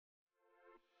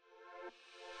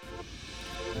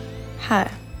Hi,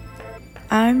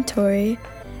 I'm Tori,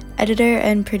 editor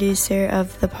and producer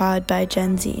of The Pod by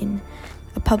Gen Zine,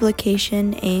 a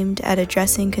publication aimed at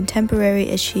addressing contemporary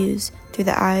issues through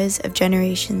the eyes of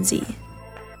Generation Z.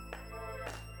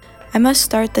 I must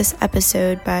start this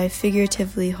episode by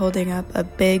figuratively holding up a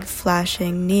big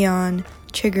flashing neon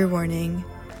trigger warning.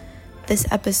 This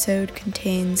episode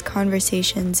contains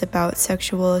conversations about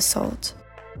sexual assault.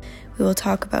 We will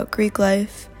talk about Greek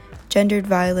life, gendered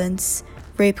violence,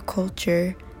 rape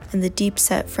culture, and the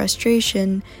deep-set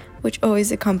frustration which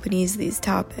always accompanies these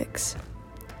topics.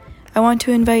 I want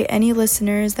to invite any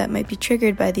listeners that might be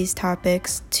triggered by these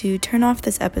topics to turn off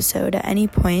this episode at any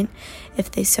point if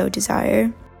they so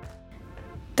desire.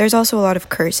 There's also a lot of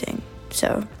cursing,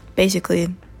 so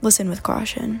basically, listen with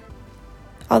caution.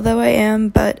 Although I am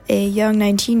but a young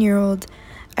 19-year-old,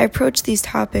 I approach these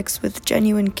topics with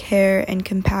genuine care and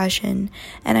compassion,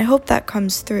 and I hope that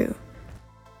comes through.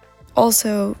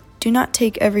 Also, do not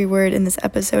take every word in this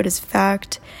episode as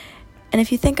fact, and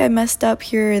if you think I messed up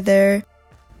here or there,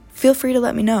 feel free to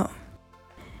let me know.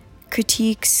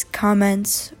 Critiques,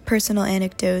 comments, personal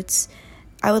anecdotes,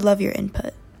 I would love your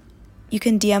input. You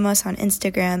can DM us on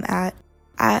Instagram at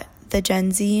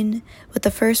 @thegenzine with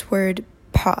the first word,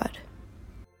 pod.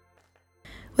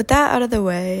 With that out of the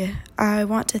way, I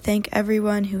want to thank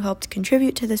everyone who helped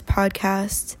contribute to this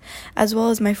podcast, as well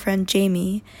as my friend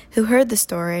Jamie, who heard the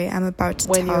story I'm about to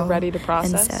tell. When you're ready to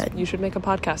process, and said, you should make a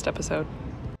podcast episode.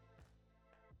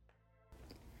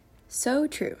 So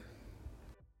true.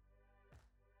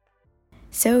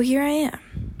 So here I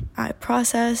am. I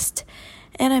processed,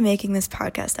 and I'm making this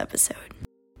podcast episode.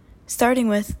 Starting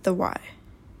with the why.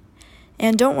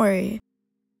 And don't worry,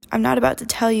 I'm not about to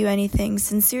tell you anything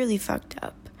sincerely fucked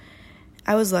up.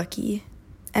 I was lucky,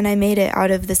 and I made it out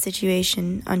of the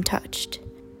situation untouched.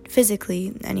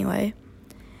 Physically, anyway.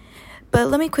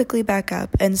 But let me quickly back up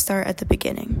and start at the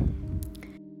beginning.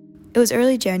 It was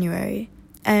early January,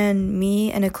 and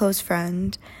me and a close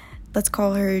friend, let's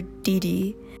call her Dee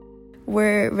Dee,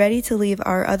 were ready to leave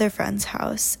our other friend's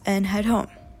house and head home.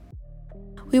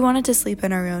 We wanted to sleep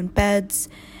in our own beds,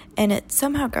 and it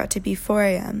somehow got to be 4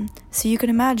 a.m., so you can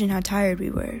imagine how tired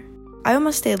we were. I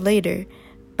almost stayed later,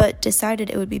 but decided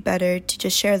it would be better to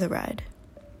just share the ride.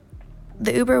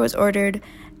 The Uber was ordered,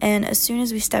 and as soon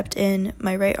as we stepped in,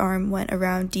 my right arm went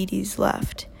around Dee Dee's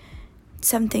left.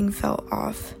 Something felt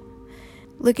off.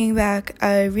 Looking back,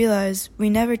 I realized we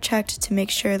never checked to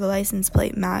make sure the license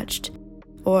plate matched,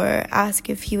 or ask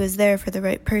if he was there for the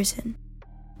right person.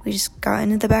 We just got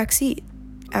into the back seat,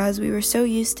 as we were so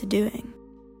used to doing.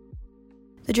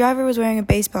 The driver was wearing a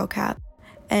baseball cap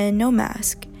and no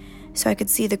mask, so I could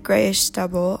see the grayish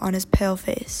stubble on his pale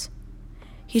face.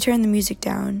 He turned the music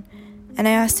down, and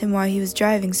I asked him why he was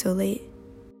driving so late.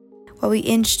 While we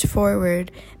inched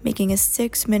forward, making a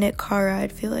 6-minute car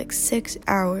ride feel like 6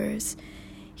 hours,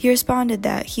 he responded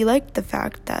that he liked the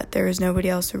fact that there was nobody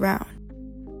else around.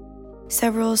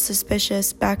 Several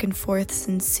suspicious back and forths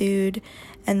ensued,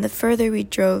 and the further we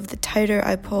drove, the tighter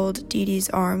I pulled Dee Dee's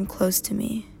arm close to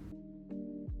me.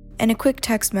 In a quick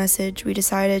text message, we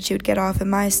decided she would get off at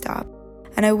my stop,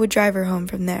 and I would drive her home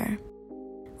from there,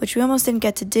 which we almost didn't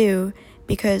get to do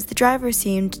because the driver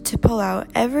seemed to pull out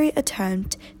every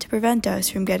attempt to prevent us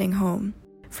from getting home,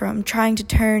 from trying to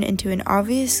turn into an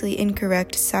obviously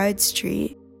incorrect side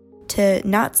street to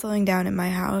not slowing down at my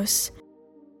house.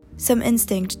 Some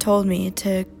instinct told me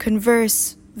to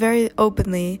converse very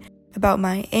openly about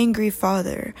my angry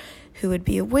father, who would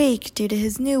be awake due to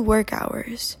his new work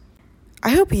hours. I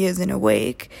hope he isn't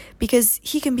awake, because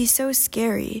he can be so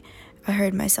scary, I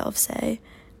heard myself say,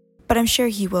 but I'm sure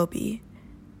he will be.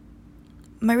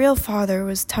 My real father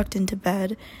was tucked into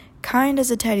bed, kind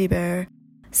as a teddy bear,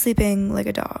 sleeping like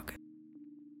a dog.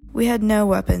 We had no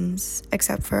weapons,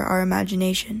 except for our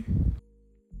imagination.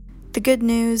 The good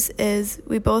news is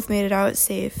we both made it out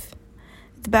safe.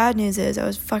 The bad news is I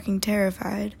was fucking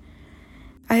terrified.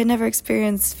 I had never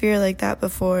experienced fear like that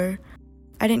before.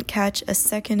 I didn't catch a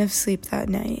second of sleep that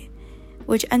night,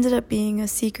 which ended up being a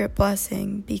secret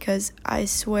blessing because I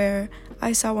swear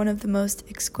I saw one of the most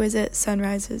exquisite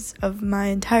sunrises of my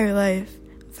entire life,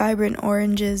 vibrant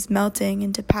oranges melting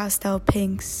into pastel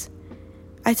pinks.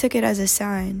 I took it as a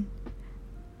sign.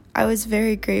 I was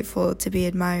very grateful to be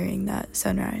admiring that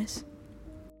sunrise.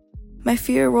 My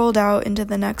fear rolled out into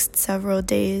the next several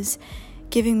days,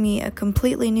 giving me a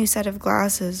completely new set of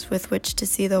glasses with which to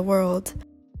see the world.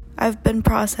 I've been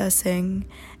processing,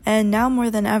 and now more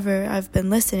than ever, I've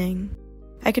been listening.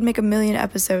 I could make a million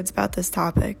episodes about this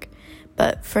topic,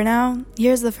 but for now,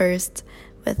 here's the first,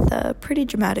 with a pretty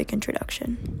dramatic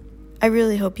introduction. I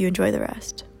really hope you enjoy the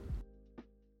rest.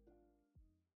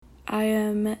 I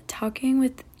am talking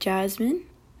with Jasmine.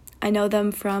 I know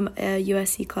them from a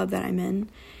USC club that I'm in,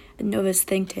 Novus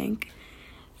Think Tank.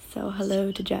 So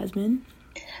hello to Jasmine.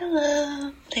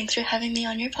 Hello. Thanks for having me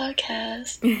on your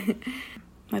podcast.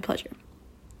 My pleasure.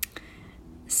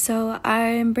 So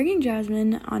I'm bringing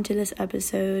Jasmine onto this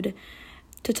episode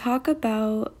to talk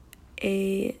about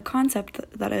a concept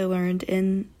that I learned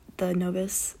in the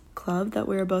Novus club that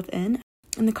we were both in.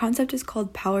 And the concept is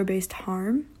called power-based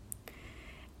harm.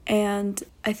 And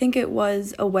I think it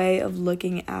was a way of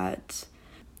looking at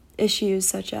issues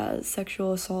such as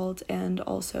sexual assault and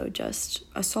also just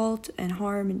assault and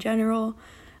harm in general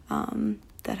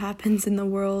that happens in the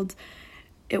world.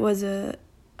 It was a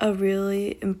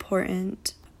really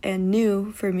important and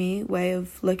new for me way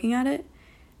of looking at it,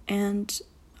 and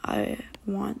I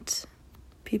want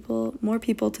more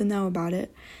people to know about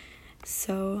it.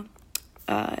 So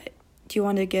do you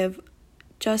want to give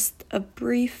just a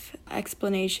brief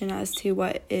explanation as to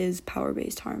what is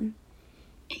power-based harm?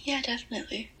 Yeah,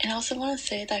 definitely. And I also want to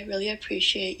say that I really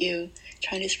appreciate you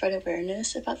trying to spread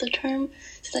awareness about the term,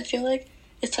 since I feel like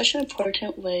it's such an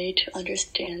important way to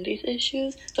understand these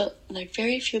issues, but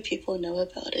very few people know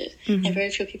about it, and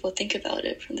very few people think about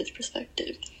it from this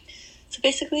perspective. So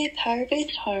basically,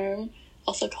 power-based harm,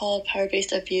 also called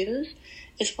power-based abuse,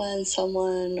 is when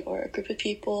someone or a group of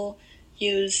people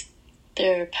use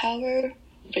their power,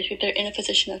 basically they're in a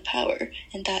position of power,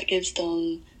 and that gives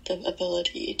them the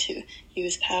ability to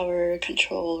use power,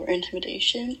 control, or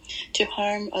intimidation to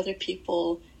harm other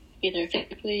people, either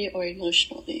physically or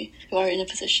emotionally, who are in a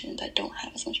position that don't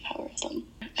have as much power as them.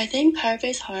 I think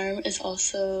power-based harm is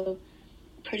also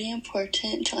pretty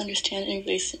important to understand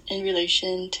in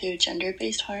relation to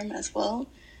gender-based harm as well.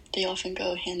 They often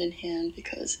go hand in hand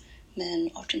because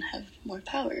men often have more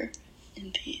power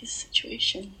in these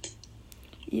situations.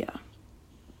 Yeah.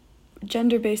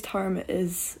 Gender-based harm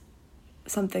is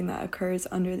something that occurs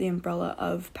under the umbrella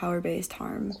of power-based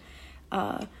harm.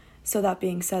 So that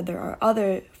being said, there are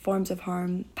other forms of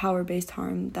harm, power-based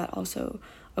harm, that also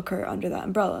occur under that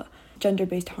umbrella.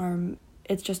 Gender-based harm,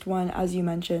 it's just one, as you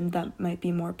mentioned, that might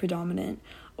be more predominant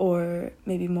or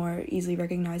maybe more easily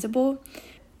recognizable.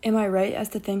 Am I right as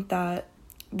to think that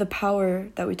the power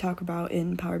that we talk about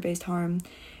in power-based harm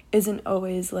isn't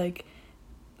always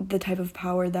the type of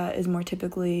power that is more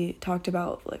typically talked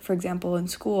about? For example, in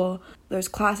school, there's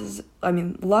classes,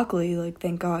 luckily,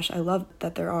 thank gosh, I love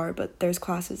that there are, but there's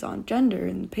classes on gender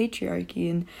and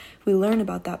patriarchy, and we learn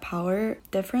about that power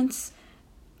difference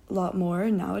a lot more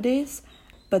nowadays,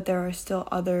 but there are still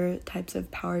other types of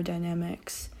power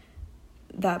dynamics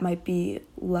that might be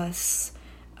less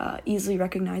easily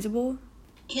recognizable.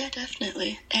 Yeah,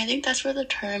 definitely. And I think that's where the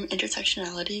term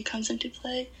intersectionality comes into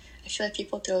play. I feel like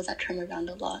people throw that term around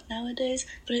a lot nowadays,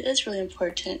 but it is really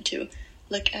important to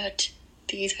look at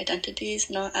these identities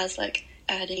not as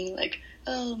adding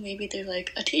maybe they're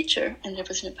a teacher in their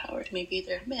position of power, maybe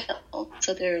they're male,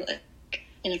 so they're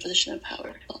in a position of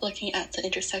power. Looking at the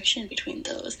intersection between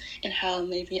those and how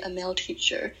maybe a male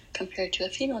teacher compared to a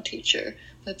female teacher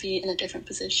would be in a different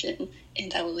position,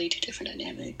 and that will lead to different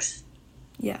dynamics.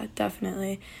 Yeah,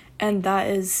 definitely. And that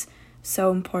is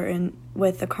so important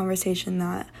with the conversation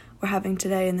that we're having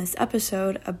today in this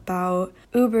episode about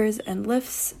Ubers and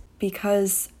Lyfts,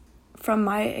 because from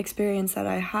my experience that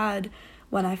I had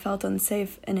when I felt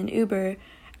unsafe in an Uber,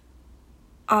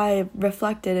 I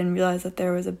reflected and realized that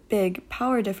there was a big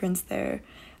power difference there,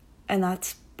 and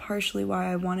that's partially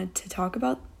why I wanted to talk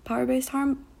about power-based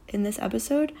harm in this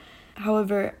episode.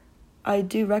 However, I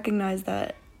do recognize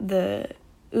that the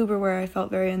Uber where I felt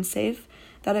very unsafe,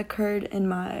 that occurred in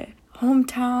my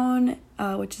hometown,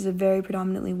 which is a very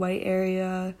predominantly white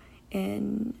area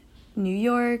in New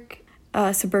York,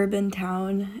 a suburban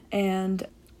town, and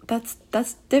that's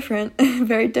different,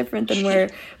 very different than where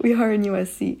we are in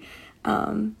USC.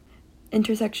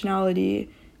 Intersectionality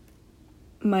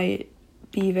might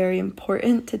be very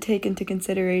important to take into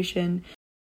consideration.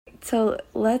 So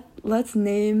let's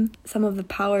name some of the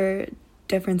power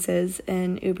differences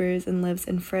in Ubers and Lyfts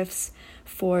and Frifts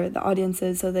for the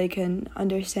audiences so they can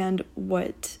understand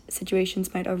what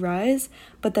situations might arise,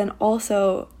 but then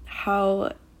also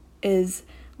how is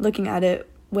looking at it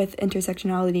with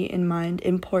intersectionality in mind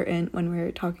important when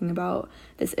we're talking about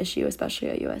this issue, especially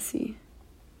at USC?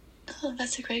 Oh,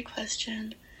 that's a great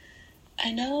question.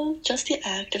 I know just the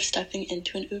act of stepping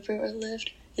into an Uber or Lyft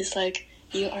is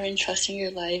you are entrusting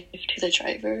your life to the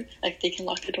driver. They can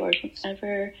lock the doors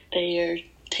whenever. They are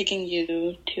taking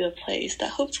you to a place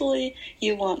that hopefully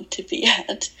you want to be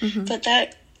at. Mm-hmm. But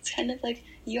that's kind of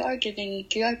you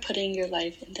are putting your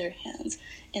life in their hands,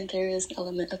 and there is an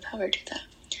element of power to that.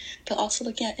 But also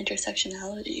looking at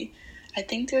intersectionality, I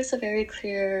think there's a very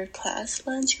clear class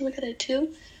lens you look at it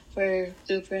too, where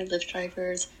Uber and Lyft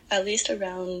drivers, at least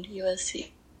around USC,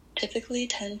 typically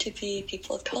tend to be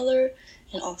people of color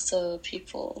and also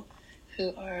people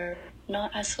who are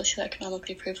not as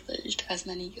socioeconomically privileged as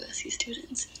many USC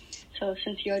students. So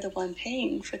since you're the one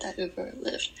paying for that Uber or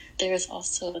Lyft, there is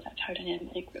also that power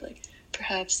dynamic where, like,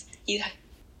 perhaps you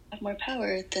have more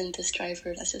power than this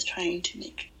driver that's just trying to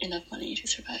make enough money to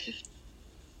survive.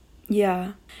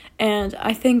 Yeah, and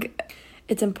I think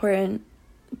it's important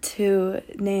to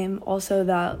name also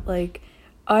that, like,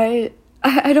 I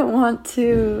don't want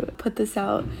to put this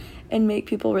out and make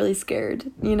people really scared,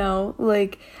 you know?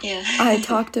 Like, yeah. I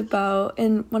talked about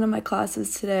in one of my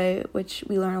classes today, which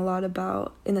we learn a lot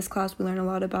about, in this class we learn a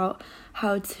lot about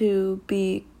how to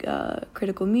be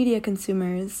critical media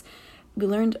consumers. We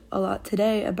learned a lot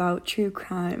today about true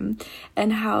crime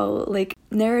and how, like,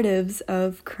 narratives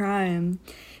of crime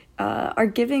are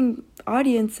giving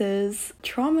audiences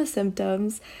trauma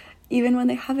symptoms even when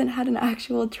they haven't had an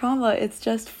actual trauma. It's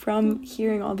just from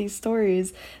hearing all these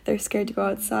stories. They're scared to go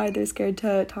outside, they're scared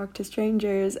to talk to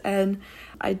strangers, and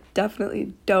I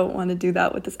definitely don't want to do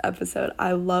that with this episode.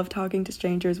 I love talking to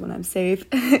strangers when I'm safe.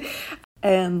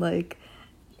 And, like,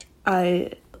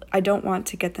 I don't want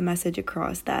to get the message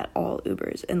across that all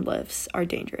Ubers and Lyfts are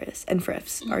dangerous and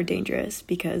Frifts are dangerous,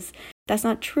 because that's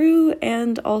not true.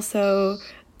 And also,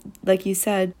 like you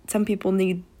said, some people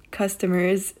need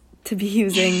customers to be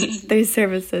using their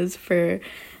services for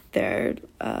their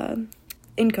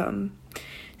income.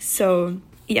 So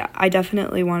yeah, I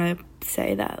definitely want to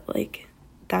say that, like,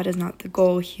 that is not the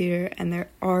goal here, and there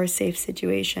are safe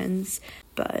situations,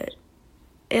 but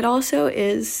it also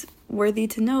is worthy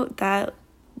to note that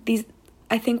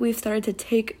I think we've started to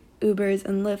take Ubers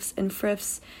and Lyfts and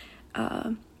Frifts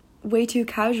way too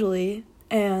casually,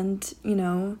 and, you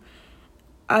know,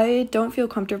 I don't feel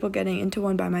comfortable getting into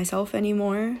one by myself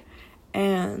anymore,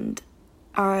 and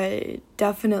I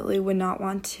definitely would not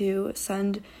want to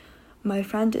send my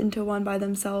friend into one by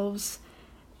themselves,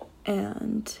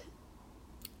 and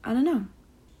I don't know.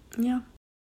 Yeah.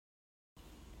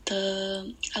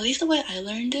 At least the way I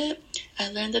learned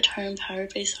the term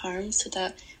power-based harm so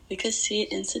that we could see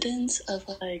incidents of,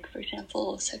 like, for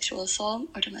example, sexual assault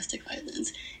or domestic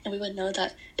violence, and we would know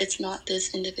that it's not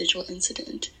this individual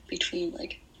incident between,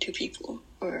 like, two people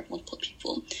or multiple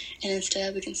people, and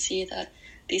instead we can see that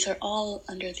these are all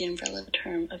under the umbrella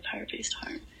term of power-based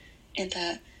harm, and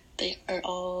that they are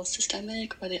all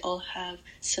systemic, or they all have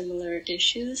similar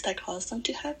issues that cause them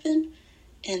to happen.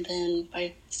 And then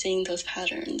by seeing those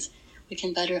patterns, we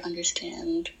can better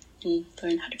understand and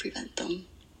learn how to prevent them.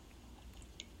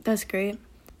 That's great.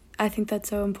 I think that's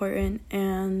so important,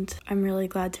 and I'm really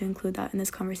glad to include that in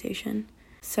this conversation.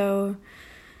 So,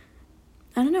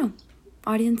 I don't know.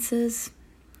 Audiences,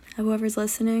 whoever's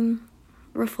listening,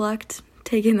 reflect,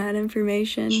 take in that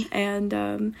information,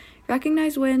 and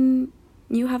recognize when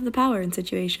you have the power in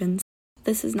situations.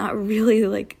 This is not really,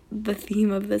 like, the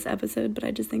theme of this episode, but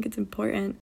I just think it's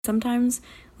important. Sometimes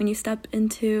when you step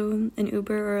into an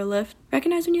Uber or a Lyft,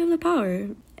 recognize when you have the power,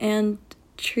 and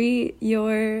treat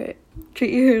your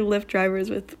Lyft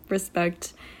drivers with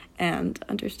respect, and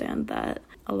understand that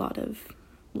a lot of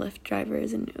Lyft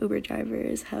drivers and Uber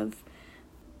drivers have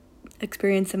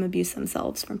experienced some abuse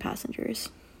themselves from passengers.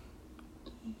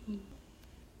 Mm-hmm.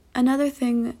 Another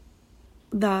thing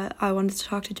that I wanted to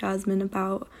talk to Jasmine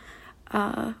about,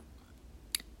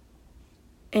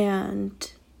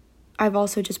 and I've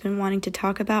also just been wanting to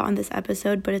talk about on this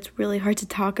episode, but it's really hard to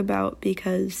talk about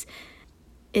because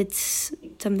it's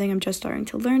something I'm just starting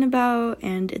to learn about,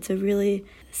 and it's a really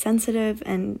sensitive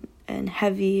and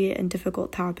heavy and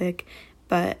difficult topic,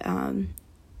 but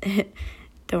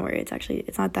don't worry,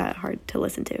 it's not that hard to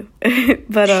listen to.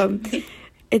 But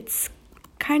it's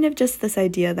kind of just this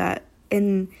idea that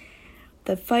in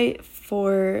the fight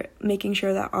for making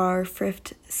sure that our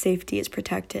Frift safety is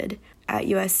protected at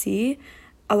USC,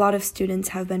 a lot of students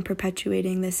have been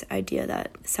perpetuating this idea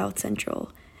that South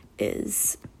Central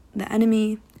is the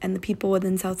enemy, and the people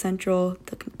within South Central,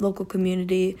 the local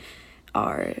community,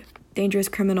 are dangerous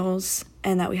criminals,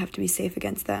 and that we have to be safe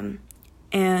against them.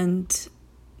 And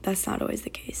that's not always the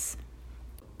case.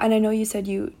 And I know you said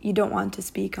you don't want to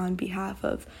speak on behalf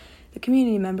of the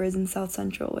community members in South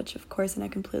Central, which of course, and I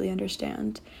completely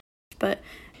understand. But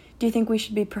do you think we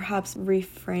should be perhaps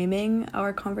reframing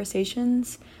our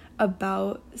conversations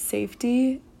about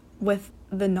safety with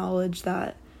the knowledge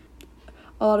that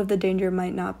a lot of the danger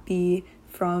might not be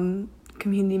from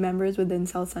community members within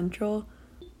South Central?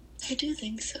 I do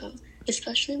think so,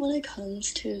 especially when it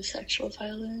comes to sexual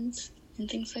violence. and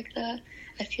things like that.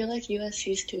 I feel like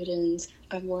USC students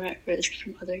are more at risk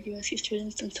from other USC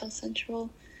students than South Central,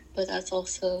 but that's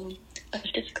also a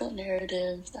difficult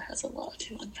narrative that has a lot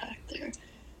to unpack there.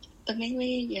 But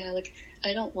mainly, yeah, like,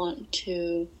 I don't want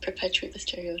to perpetuate the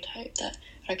stereotype that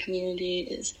our community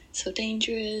is so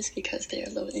dangerous because they are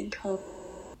low income.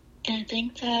 And I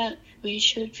think that we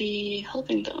should be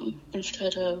helping them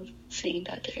instead of saying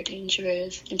that they're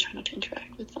dangerous and trying not to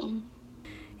interact with them.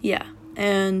 Yeah,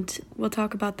 and we'll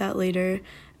talk about that later,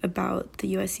 about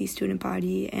the USC student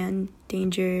body and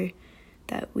danger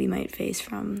that we might face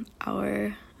from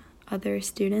our other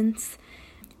students.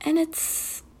 And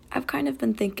I've kind of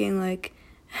been thinking, like,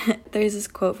 there's this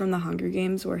quote from the Hunger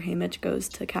Games where Haymitch goes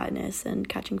to Katniss and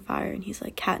Catching Fire, and he's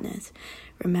like, "Katniss,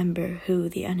 remember who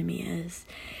the enemy is."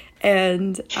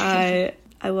 And I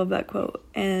love that quote,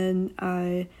 and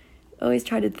I always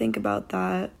try to think about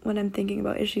that when I'm thinking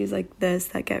about issues like this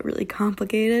that get really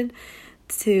complicated,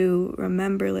 to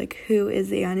remember, like, who is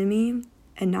the enemy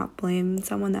and not blame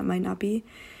someone that might not be.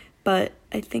 But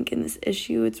I think in this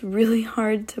issue, it's really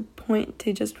hard to point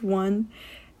to just one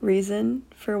reason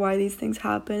for why these things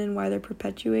happen and why they're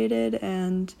perpetuated.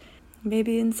 And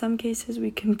maybe in some cases we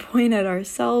can point at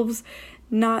ourselves,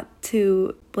 not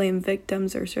to blame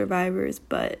victims or survivors,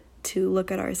 but to look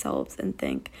at ourselves and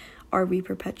think, are we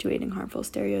perpetuating harmful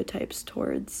stereotypes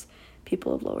towards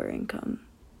people of lower income?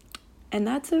 And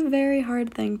that's a very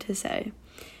hard thing to say.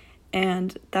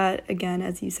 And that, again,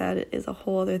 as you said, is a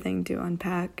whole other thing to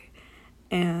unpack.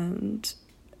 And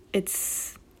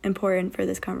it's important for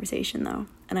this conversation, though,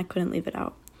 and I couldn't leave it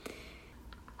out.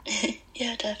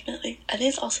 Yeah, definitely. I think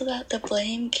it's also that the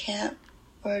blame can't,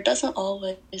 or doesn't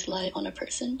always lie on a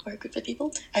person or a group of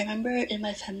people. I remember in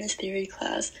my feminist theory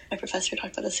class, my professor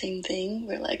talked about the same thing,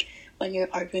 where, like, when you're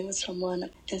arguing with someone,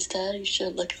 instead you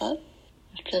should look up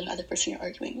to the other person you're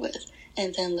arguing with,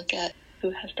 and then look at who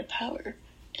has the power.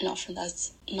 And often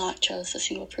that's not just a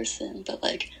single person, but,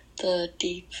 like, the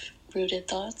deep-rooted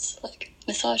thoughts, like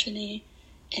misogyny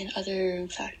and other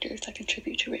factors that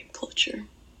contribute to rape culture.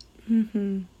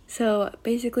 So,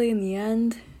 basically, in the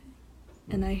end,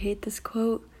 and I hate this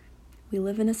quote, we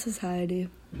live in a society.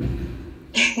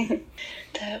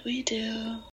 That we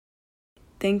do.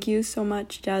 Thank you so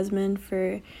much, Jasmine,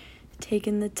 for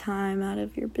taking the time out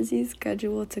of your busy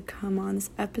schedule to come on this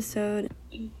episode.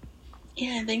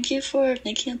 Yeah, thank you for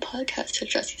making a podcast to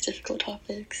address these difficult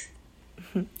topics.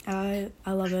 I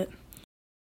love it.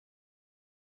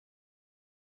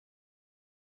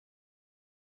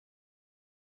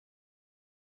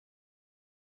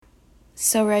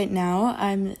 So right now,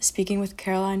 I'm speaking with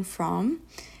Caroline Fromm,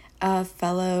 a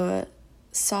fellow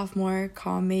sophomore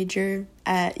comm major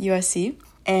at USC.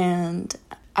 And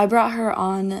I brought her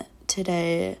on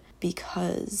today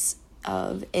because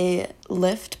of a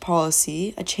Lyft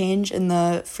policy, a change in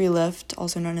the free Lyft,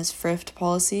 also known as FRIFT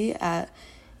policy at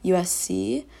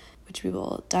USC, which we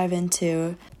will dive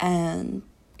into. And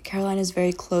Caroline is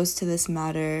very close to this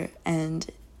matter, and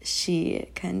she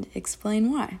can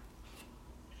explain why.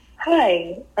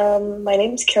 Hi, my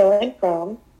name is Caroline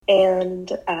Fromm,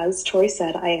 and as Tori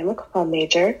said, I am a comm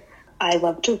major. I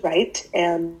love to write,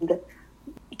 and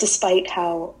despite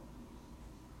how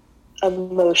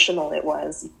emotional it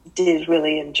was, did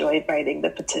really enjoy writing the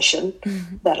petition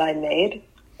that I made,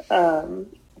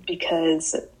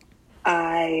 because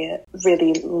I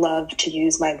really love to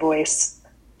use my voice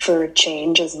for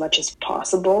change as much as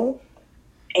possible,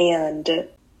 and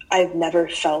I've never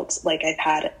felt like I've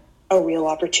had a real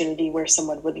opportunity where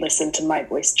someone would listen to my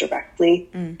voice directly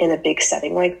in a big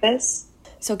setting like this.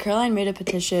 So Caroline made a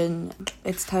petition.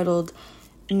 It's titled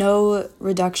 "No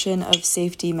Reduction of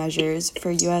Safety Measures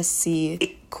for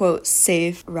USC, quote,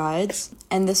 safe rides."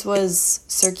 And this was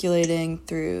circulating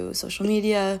through social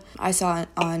media. I saw it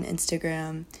on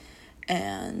Instagram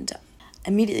and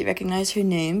immediately recognized her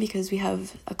name because we had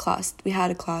a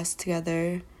class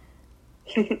together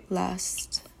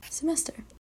last semester.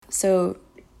 So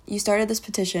you started this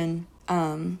petition.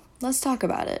 Let's talk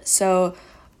about it. So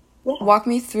walk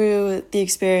me through the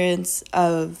experience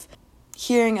of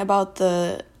hearing about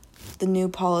the new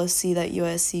policy that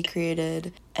USC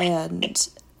created and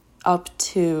up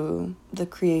to the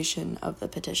creation of the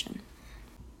petition.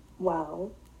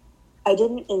 Wow. I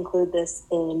didn't include this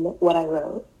in what I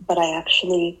wrote, but I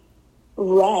actually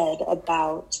read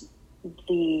about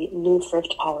the new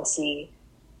FRIFT policy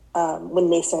when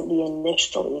they sent the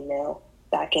initial email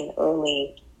back in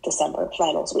early December,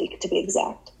 finals week to be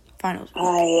exact. Finals week.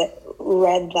 I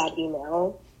read that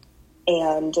email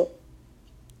and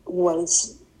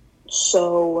was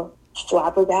so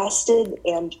flabbergasted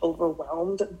and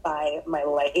overwhelmed by my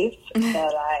life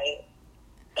that I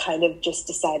kind of just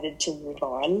decided to move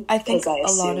on. I think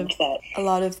because a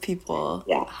lot of people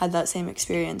Yeah. had that same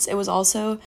experience. It was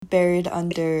also buried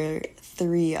under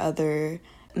 3 other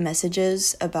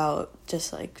messages about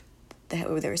just like they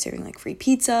were serving like free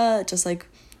pizza, just like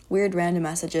weird random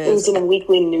messages. It was in a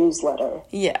weekly newsletter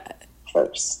Yeah.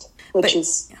 first, which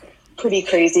is pretty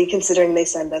crazy considering they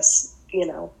send us,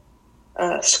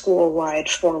 school-wide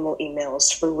formal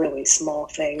emails for really small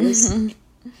things.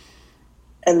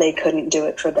 And they couldn't do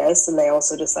it for this, and they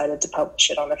also decided to publish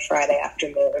it on a Friday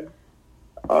afternoon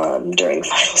during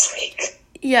finals week.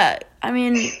 Yeah, I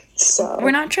mean, So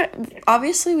we're not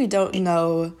obviously we don't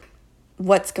know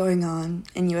what's going on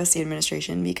in USC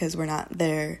administration because we're not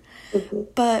there.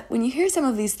 But when you hear some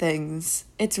of these things,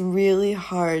 it's really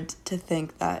hard to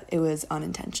think that it was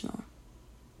unintentional.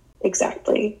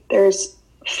 Exactly. There's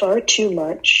far too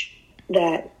much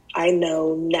that I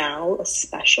know now,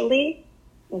 especially,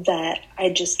 that I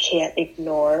just can't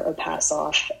ignore or pass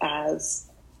off as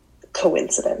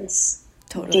coincidence.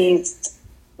 Totally.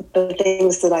 The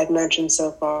things that I've mentioned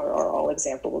so far are all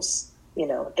examples,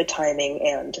 the timing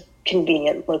and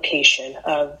convenient location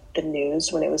of the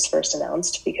news when it was first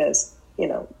announced, because,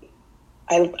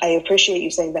 I appreciate you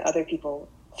saying that other people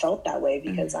felt that way,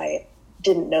 because I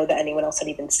didn't know that anyone else had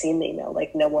even seen the email.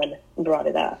 Like, no one brought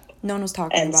it up. No one was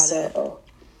talking about it.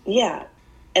 Yeah.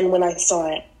 And when I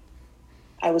saw it,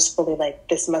 I was fully like,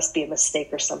 this must be a mistake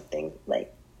or something.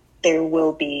 Like, there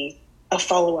will be a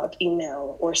follow-up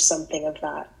email or something of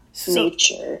that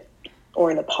nature,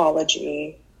 or an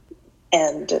apology,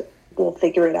 and we'll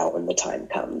figure it out when the time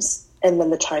comes. And then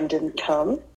the time didn't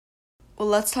come. Well,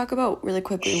 let's talk about really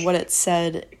quickly what it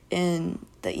said in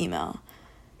the email.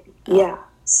 Yeah.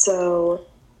 So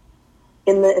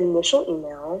in the initial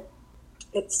email,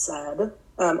 it said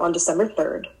on December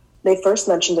 3rd, they first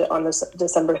mentioned it on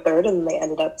December 3rd, and they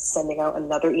ended up sending out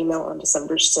another email on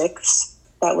December 6th.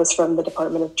 That was from the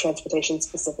Department of Transportation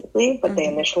specifically, but they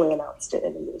initially announced it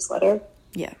in a newsletter.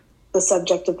 Yeah. The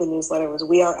subject of the newsletter was,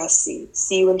 "We are SC.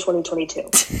 See you in 2022.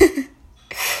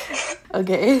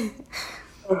 Okay.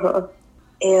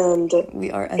 And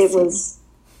We are SC. it was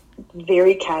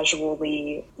very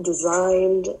casually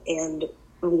designed and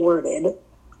worded.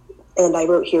 And I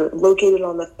wrote here, located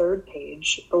on the 3rd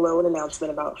page, below an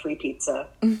announcement about free pizza,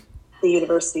 the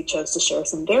university chose to share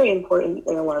some very important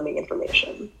and alarming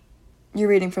information. You're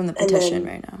reading from the petition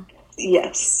right now.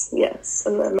 Yes.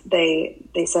 And then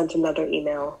they sent another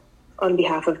email on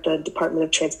behalf of the Department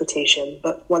of Transportation,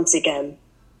 but once again,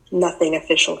 nothing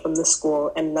official from the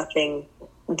school and nothing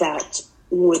that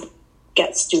would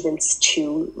get students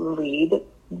to read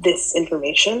this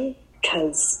information,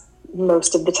 because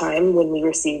most of the time when we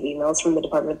receive emails from the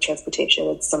Department of Transportation,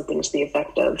 it's something to the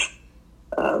effect of,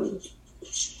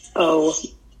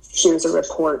 here's a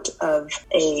report of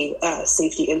a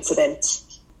safety incident,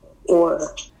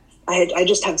 or I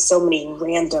just have so many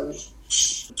random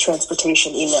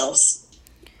transportation emails.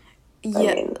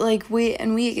 Yeah,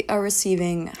 we are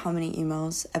receiving how many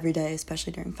emails every day,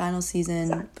 especially during final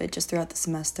season, but just throughout the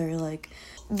semester. Like,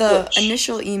 the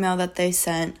initial email that they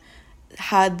sent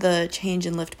had the change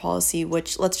in lift policy,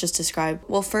 which let's just describe.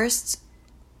 Well, first,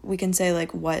 we can say,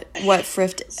 like, what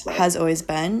FRIFT has always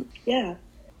been. Yeah.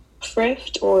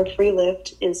 FRIFT, or Free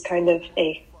Lift, is kind of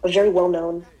a very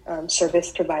well-known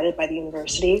service provided by the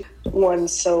university. One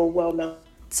so well-known.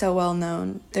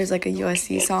 There's like a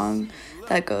USC song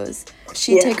that goes,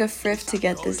 "She take a FRIFT to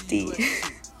get this D."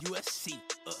 USC,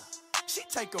 she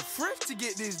take a FRIFT to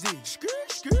get this D.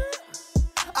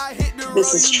 I hit the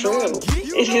This is true.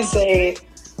 It is a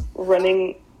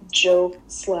running joke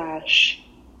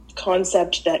 /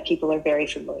 concept that people are very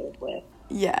familiar with.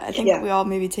 Yeah, I think we all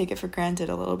maybe take it for granted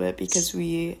a little bit because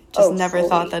we just never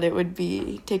thought that it would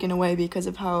be taken away because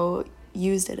of how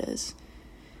used it is.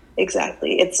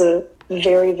 Exactly. It's a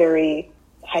very, very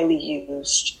highly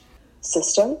used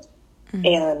system.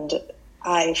 And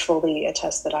I fully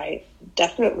attest that I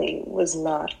definitely was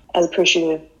not as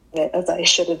appreciative of it as I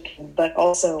should have been, but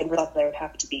also I thought that I would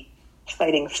have to be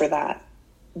fighting for that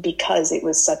because it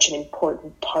was such an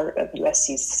important part of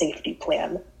USC's safety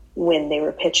plan when they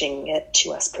were pitching it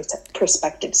to us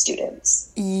prospective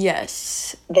students.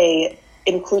 Yes. They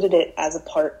included it as a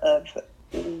part of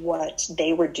what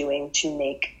they were doing to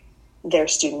make their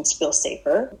students feel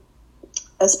safer,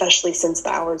 especially since the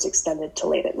hours extended to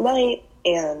late at night.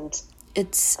 And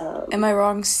it's, am I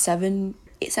wrong, 7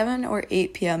 or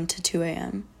 8 p.m. to 2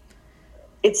 a.m.?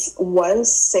 It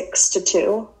was 6 to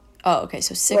 2. Oh, okay,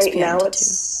 so 6 right p.m. now to 2. it's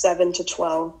 7 to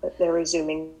 12, but they're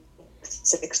resuming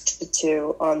 6 to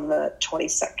 2 on the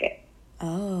 22nd.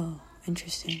 Oh,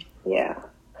 interesting. Yeah.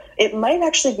 It might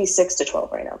actually be 6 to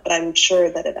 12 right now, but I'm sure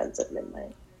that it ends at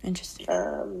midnight.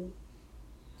 Interesting.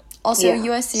 Also,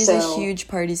 USC is a huge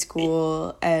party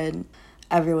school, and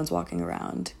everyone's walking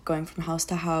around, going from house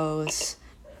to house,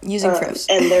 using thrifts.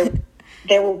 And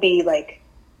there will be, like,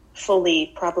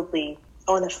 fully probably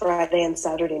on a Friday and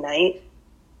Saturday night,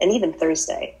 and even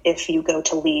Thursday, if you go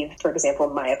to leave, for example,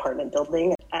 my apartment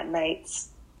building at nights,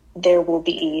 there will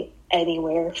be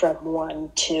anywhere from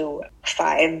 1 to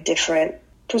 5 different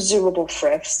presumable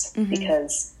thrifts,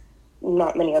 because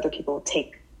not many other people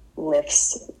take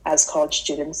lifts as college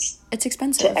students. It's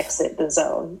expensive to exit the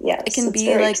zone. Yes, it can it's be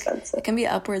very like expensive. It can be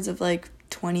upwards of like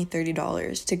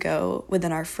 $20-$30 to go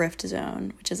within our thrift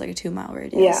zone, which is like a 2-mile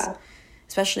radius. Yeah,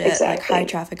 especially at like high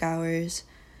traffic hours.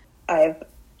 I've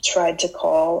tried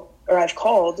to I've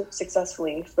called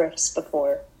successfully thrifts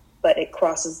before, but it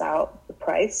crosses out the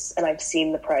price, and I've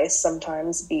seen the price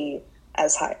sometimes be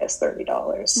as high as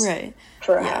 $30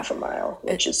 for a half a mile,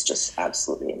 which is just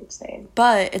absolutely insane.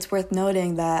 But it's worth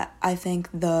noting that I think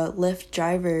the Lyft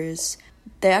drivers,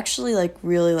 they actually like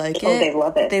really like it. Oh, they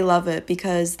love it. They love it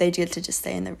because they get to just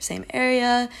stay in the same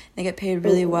area. They get paid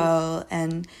really well,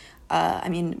 and I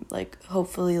mean, like,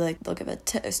 hopefully, like, they'll give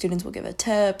students will give a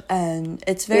tip, and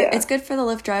it's it's good for the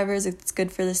Lyft drivers. It's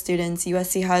good for the students.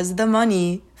 USC has the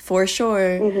money for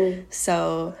sure,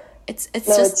 so it's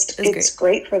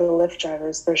great for the Lyft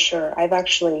drivers for sure. I've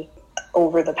actually,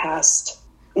 over the past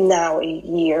now a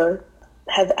year,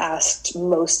 have asked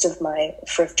most of my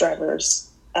thrift drivers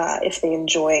if they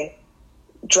enjoy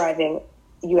driving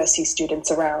USC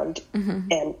students around,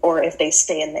 or if they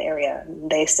stay in the area. And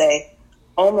they say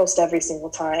almost every single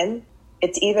time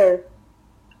it's either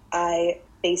I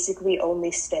basically only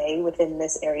stay within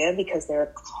this area because there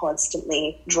are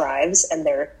constantly drives and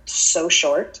they're so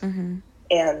short,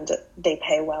 and they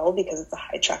pay well because it's a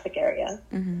high traffic area,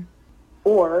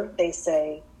 or they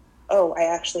say, oh, I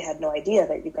actually had no idea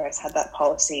that you guys had that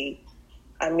policy.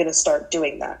 I'm going to start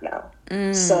doing that now.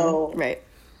 So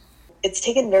it's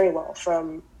taken very well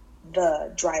from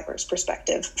the driver's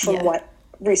perspective, from what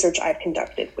research I've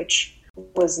conducted, which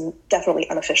was definitely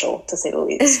unofficial, to say the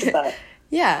least. But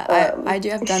I do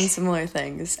have done similar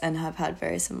things and have had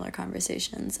very similar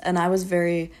conversations, and I was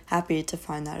very happy to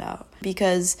find that out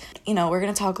because, you know, we're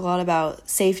going to talk a lot about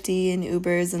safety in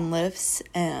Ubers and Lyfts,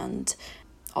 and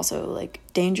also like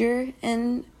danger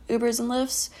in Ubers and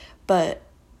Lyfts, but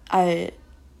I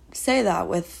say that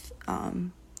with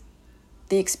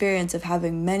the experience of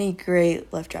having many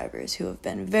great Lyft drivers who have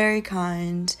been very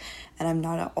kind, and I'm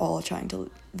not at all trying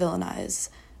to villainize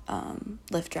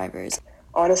Lyft drivers.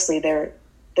 Honestly, they're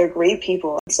great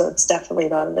people, so it's definitely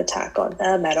not an attack on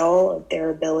them at all. Their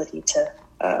ability to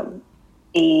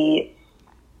be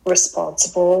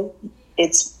responsible,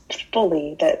 it's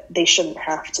fully that they shouldn't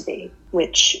have to be,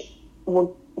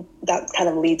 that kind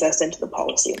of leads us into the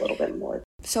policy a little bit more.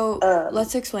 So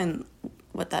let's explain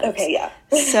what that is. Okay, yeah.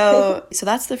 So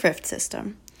that's the thrift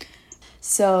system.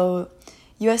 So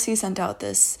USC sent out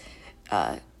this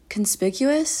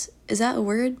conspicuous, is that a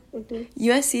word?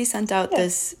 USC sent out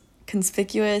this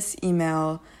conspicuous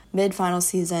email mid-final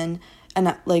season,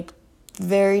 and like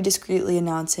very discreetly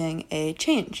announcing a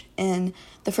change in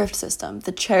the thrift system,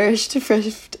 the cherished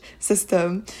thrift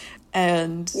system.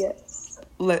 And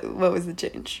what was the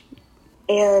change?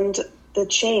 And the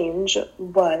change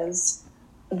was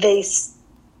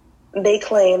they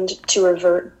claimed to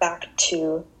revert back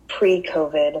to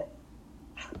pre-COVID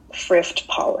thrift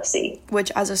policy.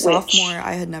 Which, as a sophomore,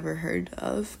 I had never heard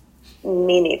of.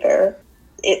 Me neither.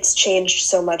 It's changed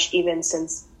so much even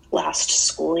since last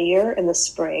school year in the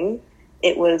spring.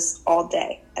 It was all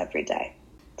day, every day.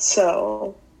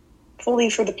 So, fully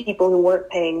for the people who weren't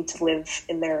paying to live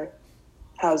in their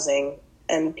housing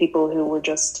and people who were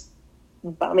just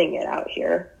bumming it out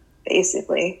here,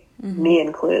 basically, me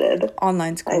included.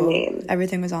 Online school. I mean,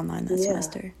 everything was online that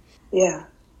semester. Yeah.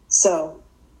 So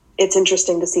it's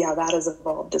interesting to see how that has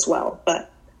evolved as well.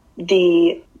 But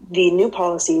the new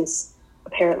policies,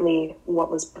 apparently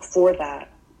what was before that,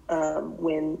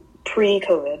 when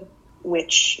pre-COVID,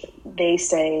 which they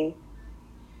say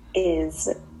is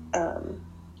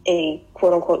a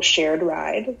quote-unquote shared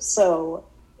ride. So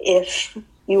if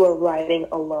you are riding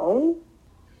alone,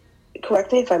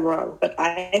 correct me if I'm wrong, but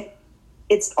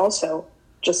it's also,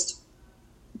 just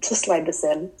to slide this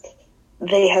in,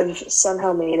 they have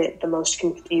somehow made it the most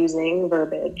confusing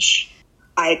verbiage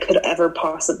I could ever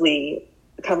possibly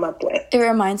come up with. It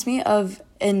reminds me of,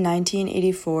 in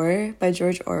 1984 by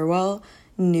George Orwell,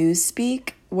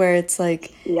 Newspeak, where it's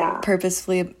like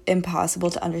purposefully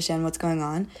impossible to understand what's going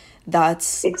on.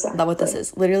 That's what this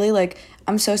is. Literally, like,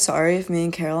 I'm so sorry if me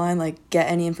and Caroline like get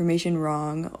any information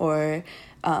wrong, or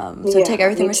So take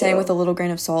everything me we're saying too. with a little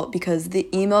grain of salt, because the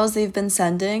emails they've been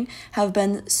sending have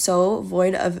been so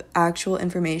void of actual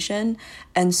information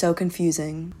and so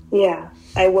confusing. Yeah,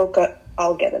 I woke up.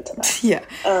 I'll get into that. Yeah.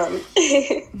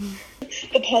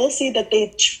 The policy that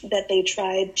they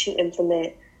tried to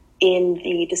implement in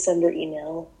the December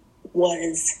email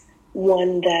was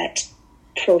one that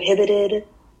prohibited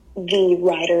the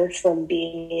rider from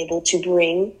being able to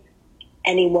bring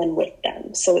anyone with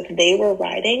them. So if they were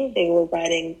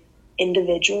riding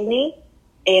individually,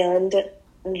 and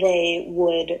they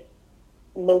would,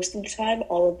 most of the time,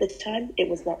 all of the time, it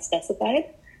was not specified,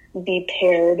 be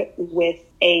paired with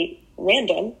a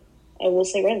random, I will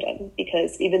say random,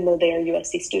 because even though they are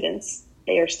USC students,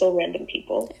 they are still random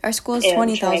people. Our school has And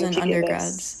 20,000 trying to give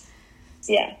undergrads.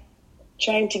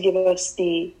 trying to give us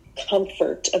the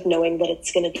comfort of knowing that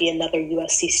it's going to be another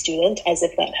USC student, as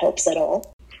if that helps at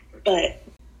all. But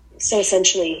so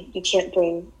essentially, you can't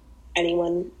bring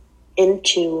anyone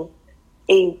into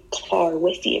a car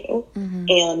with you,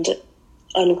 and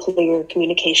unclear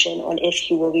communication on if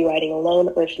you will be riding alone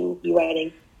or if you will be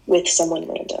riding with someone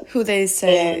random. Who they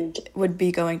say And would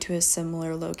be going to a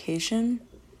similar location.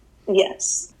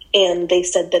 yes, and they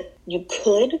said that you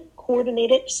could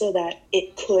coordinate it so that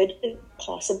it could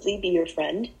possibly be your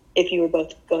friend if you were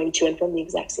both going to and from the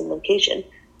exact same location.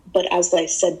 But as I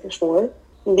said before,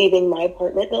 leaving my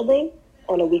apartment building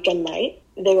on a weekend night,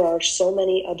 there are so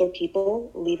many other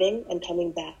people leaving and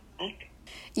coming back.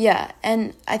 Yeah,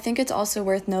 and I think it's also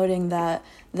worth noting that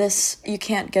this "you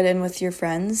can't get in with your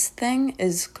friends" thing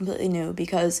is completely new,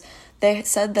 because they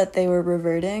said that they were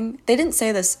reverting. They didn't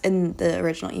say this in the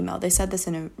original email. They said this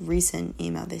in a recent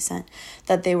email they sent,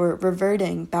 that they were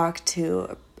reverting back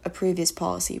to a previous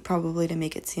policy, probably to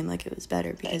make it seem like it was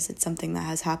better, because it's something that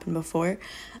has happened before.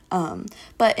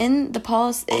 But in the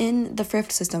policy, in the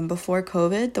thrift system before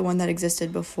COVID, the one that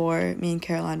existed before me and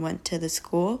Caroline went to the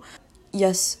school,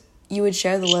 yes, you would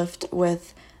share the lift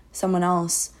with someone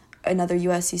else, another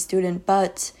USC student,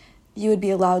 but you would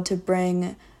be allowed to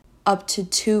bring up to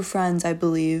 2 friends, I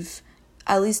believe,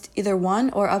 at least either 1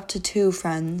 or up to 2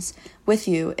 friends with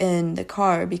you in the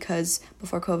car, because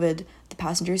before COVID, the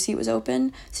passenger seat was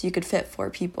open, so you could fit 4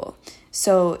 people.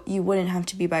 So you wouldn't have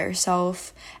to be by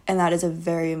yourself, and that is a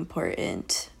very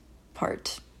important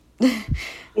part.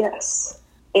 Yes.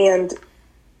 And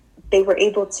they were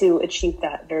able to achieve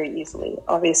that very easily.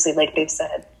 Obviously, like they've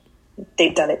said,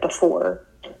 they've done it before.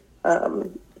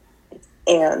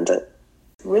 And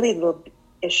really the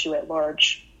issue at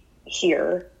large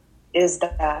here is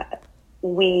that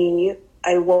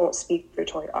I won't speak for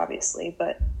Tori, obviously,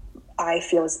 but I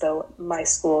feel as though my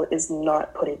school is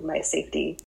not putting my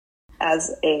safety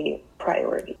as a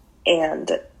priority.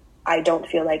 And I don't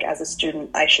feel like as a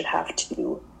student I should have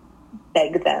to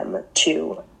beg them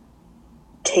to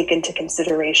take into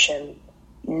consideration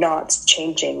not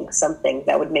changing something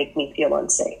that would make me feel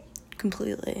unsafe.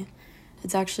 Completely.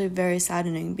 It's actually very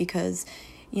saddening, because,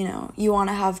 you know, you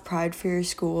want to have pride for your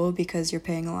school because you're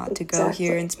paying a lot to go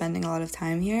here and spending a lot of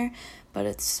time here, but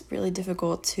it's really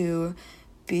difficult to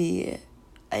be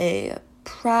a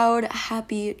proud,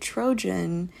 happy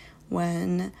Trojan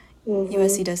when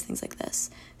USC does things like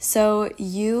this. So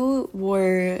you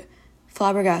were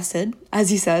flabbergasted,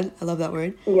 as you said, I love that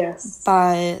word, Yes.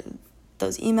 by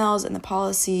those emails and the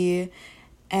policy,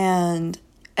 and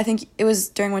I think it was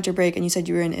during winter break, and you said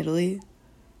you were in Italy.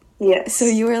 Yes. So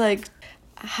you were like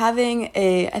having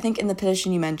I think in the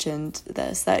petition you mentioned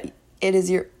this, that it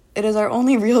is our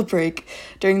only real break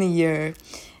during the year,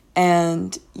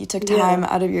 and you took time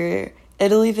out of your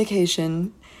Italy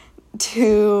vacation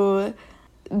to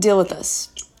deal with this.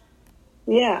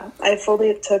 Yeah, I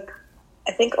fully took,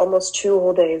 I think, almost 2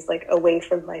 whole days, like, away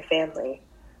from my family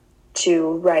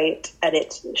to write,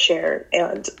 edit, share,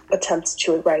 and attempt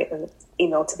to write an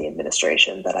email to the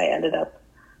administration that I ended up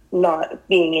not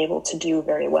being able to do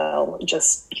very well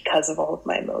just because of all of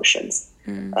my emotions.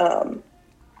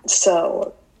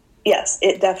 So, yes,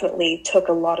 it definitely took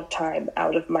a lot of time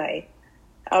out of my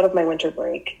winter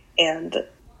break, and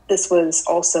this was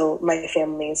also my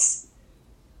family's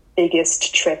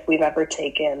biggest trip we've ever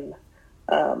taken.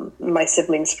 My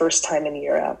siblings' first time in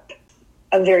Europe,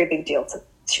 a very big deal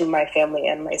to my family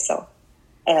and myself.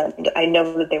 And I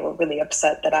know that they were really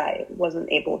upset that I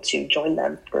wasn't able to join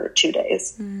them for 2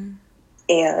 days.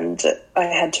 And I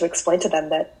had to explain to them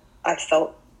that I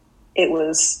felt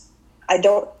I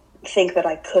don't think that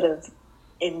I could have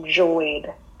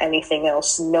enjoyed anything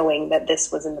else, knowing that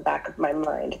this was in the back of my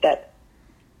mind, that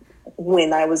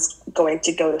when I was going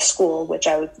to go to school, which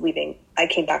I was leaving, I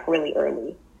came back really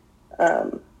early.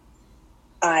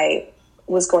 I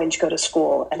was going to go to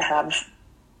school and have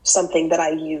something that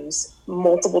I use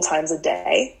multiple times a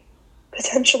day,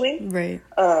 potentially, Right.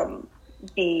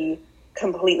 Be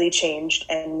completely changed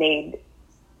and made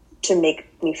to make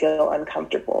me feel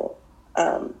uncomfortable.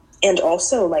 And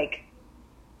also, like,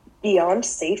 beyond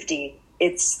safety,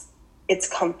 it's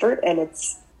comfort, and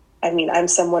I'm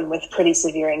someone with pretty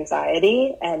severe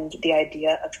anxiety, and the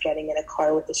idea of getting in a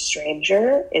car with a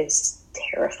stranger is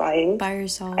terrifying. By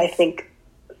yourself. I think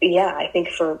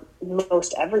for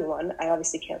most everyone, I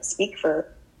obviously can't speak for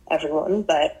everyone,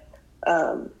 but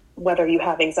whether you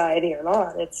have anxiety or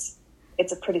not, it's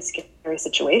a pretty scary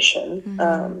situation,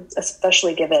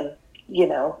 especially given,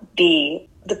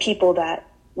 the people that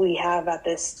we have at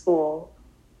this school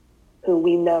who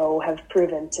we know have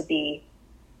proven to be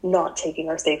not taking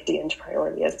our safety into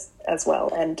priority as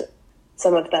well. And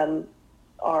some of them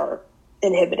are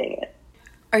inhibiting it.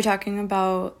 Are you talking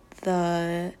about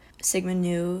the Sigma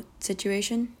Nu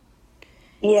situation?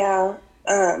 Yeah,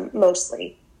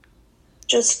 mostly.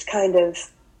 Just kind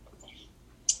of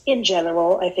in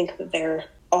general, I think that there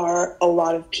are a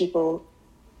lot of people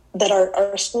that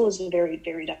our school is very,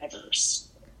 very diverse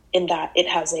in that it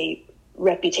has a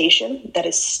reputation that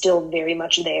is still very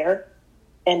much there,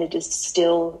 and it is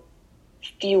still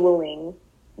fueling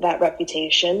that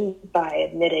reputation by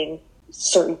admitting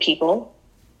certain people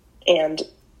and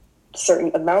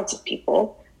certain amounts of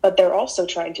people, but they're also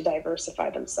trying to diversify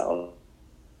themselves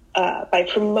by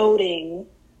promoting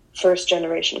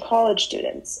first-generation college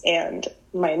students and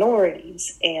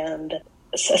minorities, and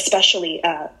especially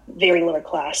very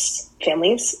lower-class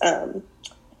families.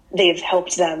 They've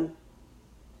helped them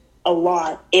a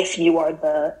lot if you are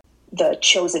the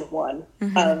chosen one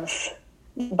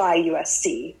by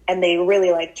USC, and they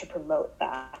really like to promote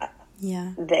that.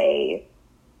 Yeah. They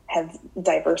have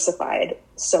diversified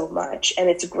so much, and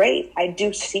it's great. I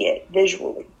do see it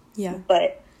visually. Yeah.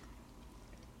 But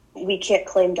we can't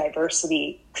claim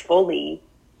diversity fully,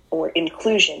 or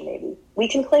inclusion maybe. We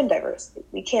can claim diversity.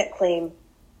 We can't claim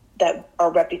that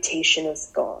our reputation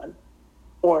is gone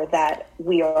or that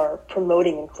we are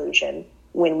promoting inclusion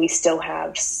when we still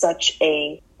have such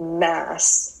a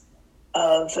mass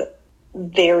of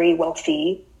very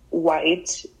wealthy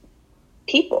white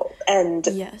people. And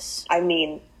yes,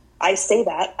 I say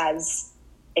that as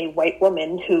a white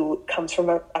woman who comes from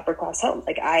an upper class home.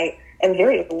 Like, I am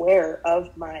very aware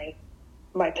of my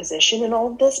position in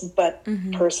all of this, but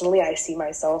personally I see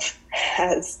myself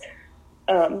as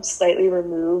slightly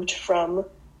removed from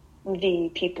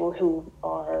the people who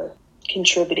are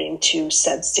contributing to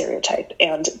said stereotype.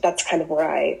 And that's kind of where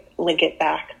I link it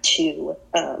back to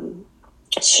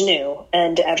SNU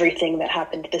and everything that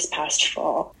happened this past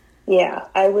fall. Yeah,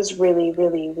 I was really,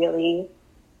 really, really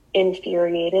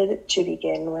infuriated to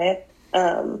begin with,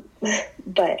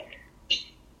 but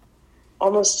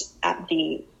almost at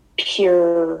the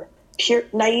pure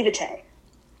naivete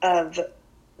of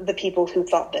the people who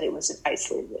thought that it was an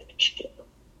isolated issue.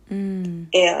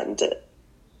 And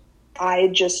I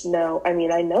just know, I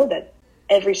know that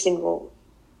every single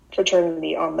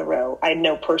fraternity on the row, I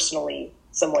know personally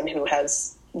someone who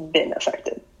has been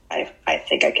affected. I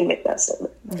think I can make that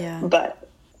statement. Yeah. But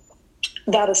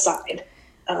that aside,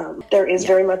 there is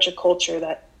very much a culture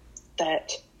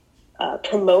that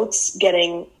promotes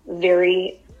getting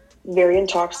very, very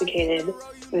intoxicated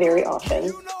very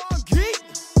often.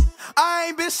 I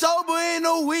ain't been sober in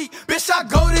a week. Bitch, I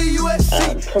go to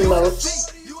USC.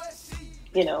 Promotes,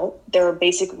 there are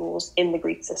basic rules in the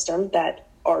Greek system that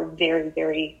are very,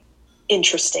 very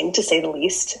interesting, to say the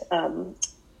least.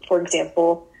 For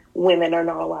example, women are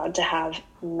not allowed to have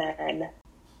men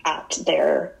at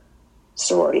their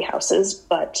sorority houses,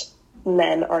 but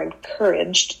men are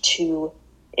encouraged to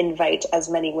invite as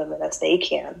many women as they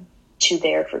can to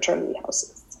their fraternity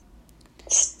houses.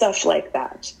 Stuff like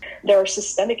that. There are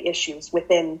systemic issues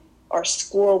within our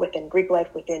school, within Greek life,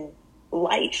 within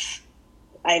life.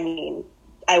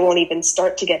 I won't even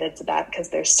start to get into that because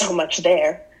there's so much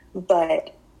there,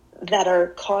 but that are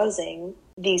causing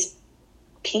these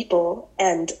people,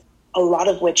 and a lot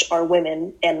of which are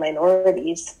women and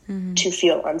minorities, to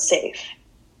feel unsafe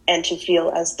and to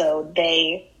feel as though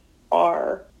they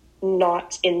are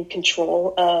not in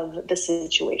control of the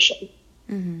situation.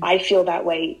 I feel that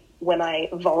way when I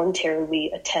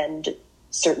voluntarily attend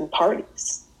certain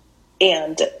parties.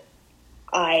 And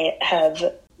I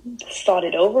have thought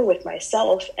it over with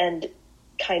myself and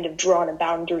kind of drawn a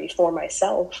boundary for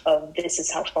myself of, this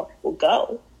is how far I will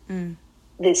go.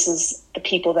 This is the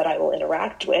people that I will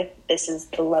interact with. This is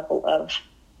the level of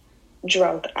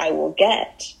drunk I will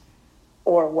get,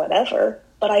 or whatever.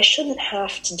 But I shouldn't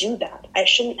have to do that. I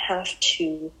shouldn't have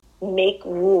to make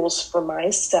rules for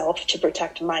myself to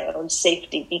protect my own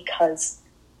safety because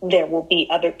there will be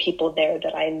other people there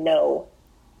that I know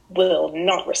will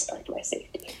not respect my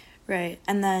safety. Right.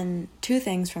 And then two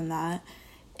things from that.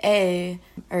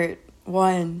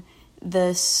 One,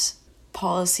 this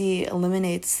policy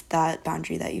eliminates that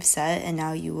boundary that you've set, and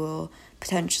now you will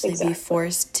potentially be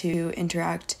forced to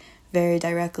interact very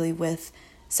directly with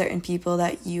certain people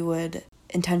that you would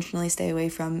intentionally stay away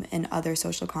from in other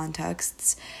social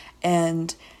contexts.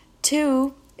 And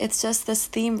two, it's just this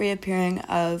theme reappearing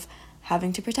of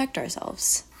having to protect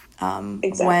ourselves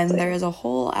when there is a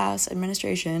whole ass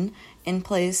administration in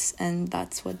place, and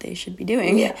that's what they should be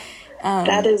doing. Yeah.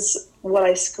 That is what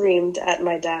I screamed at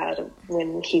my dad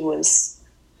when he was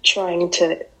trying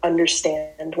to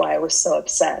understand why I was so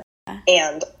upset.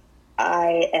 And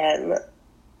I am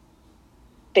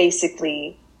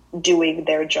basically doing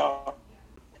their job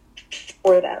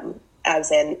for them as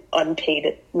an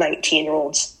unpaid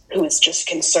 19-year-old who is just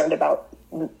concerned about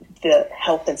the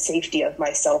health and safety of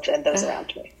myself and those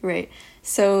around me. Right.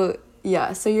 So,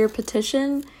 yeah. So your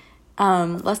petition,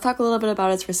 let's talk a little bit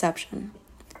about its reception.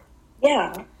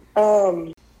 Yeah.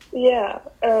 I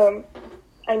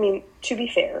mean, to be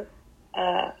fair,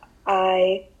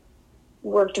 I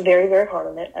worked very, very hard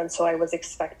on it, and so I was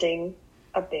expecting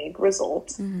a big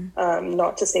result. Mm-hmm.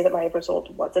 Not to say that my result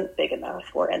wasn't big enough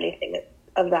or anything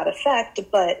of that effect,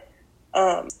 but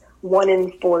 1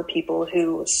 in 4 people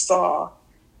who saw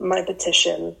my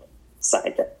petition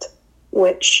signed it,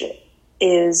 which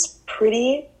is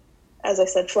pretty, as I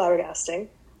said, flabbergasting,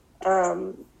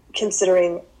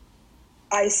 considering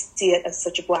I see it as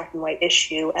such a black and white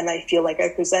issue, and I feel like I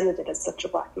presented it as such a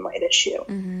black and white issue.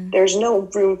 Mm-hmm. There's no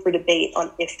room for debate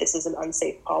on if this is an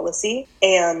unsafe policy,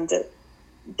 and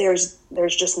there's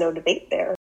just no debate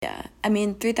there. Yeah, I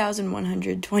mean,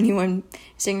 3,121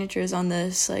 signatures on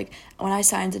this. Like, when I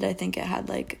signed it, I think it had,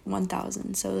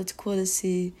 1,000, so it's cool to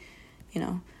see,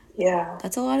 Yeah.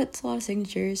 That's a lot of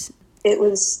signatures. It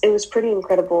was pretty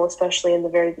incredible, especially in the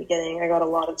very beginning. I got a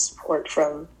lot of support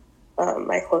from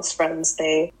my close friends.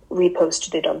 They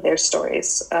reposted it on their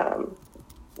stories.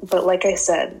 But like I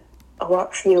said, a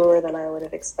lot fewer than I would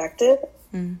have expected.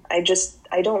 Mm.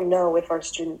 I don't know if our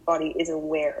student body is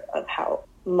aware of how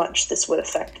much this would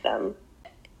affect them.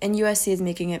 And USC is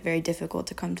making it very difficult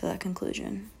to come to that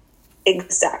conclusion.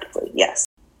 Exactly, yes.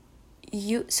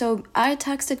 So I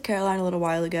texted Caroline a little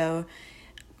while ago,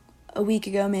 a week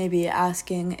ago maybe,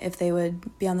 asking if they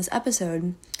would be on this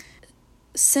episode.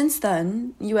 Since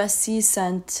then, USC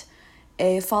sent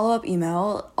a follow-up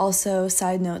email. Also,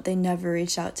 side note, they never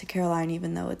reached out to Caroline,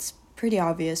 even though it's pretty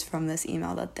obvious from this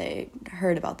email that they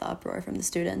heard about the uproar from the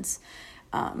students.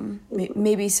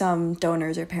 Maybe some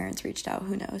donors or parents reached out,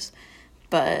 who knows.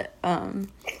 But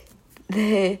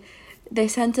they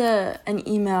sent an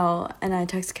email, and I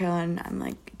texted Caroline, I'm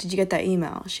like, did you get that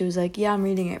email? She was like, yeah, I'm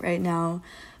reading it right now,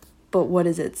 but what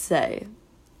does it say?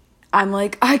 I'm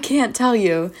like, I can't tell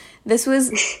you. This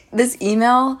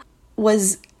email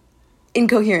was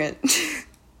incoherent.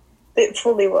 It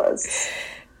fully was.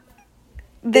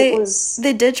 They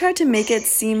did try to make it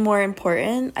seem more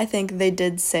important. I think they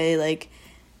did say,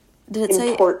 did it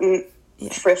say important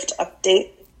thrift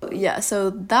update? Yeah, so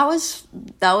that was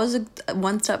a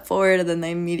one step forward, and then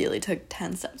they immediately took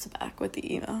 10 steps back with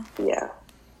the email. Yeah.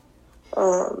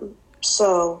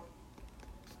 So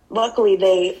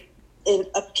luckily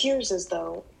it appears as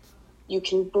though you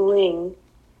can bring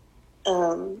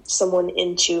someone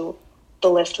into the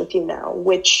lift with you now,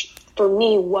 which for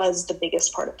me was the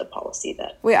biggest part of the policy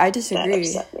that Wait, I disagree.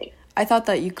 That upset me. I thought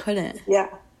that you couldn't. Yeah.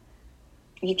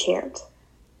 You can't.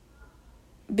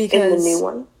 Because in the new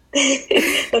one.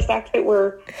 The fact that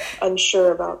we're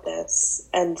unsure about this,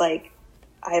 and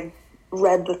I've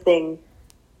read the thing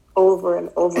over and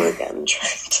over again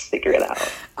trying to figure it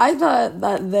out. I thought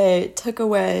that they took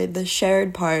away the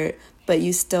shared part, but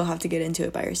you still have to get into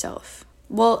it by yourself.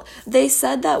 Well, they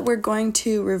said that we're going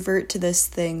to revert to this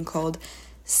thing called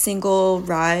single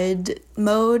ride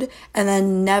mode, and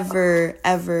then never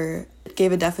ever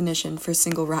gave a definition for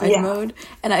single ride mode.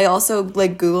 And I also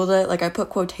Googled it. I put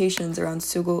quotations around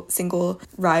single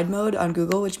ride mode on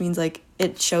Google, which means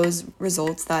it shows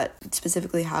results that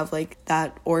specifically have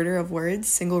that order of words,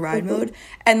 single ride mode,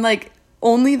 and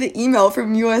only the email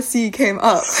from USC came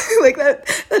up.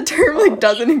 That term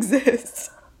doesn't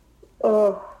exist.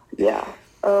 Oh, yeah.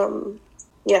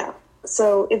 Yeah.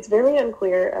 So it's very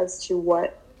unclear as to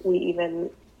what we even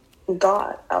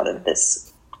got out of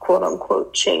this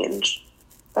quote-unquote change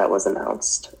that was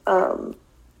announced.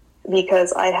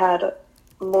 Because I had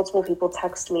multiple people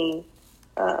text me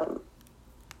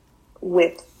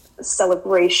with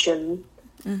celebration,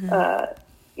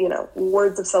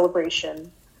 words of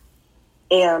celebration,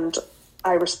 and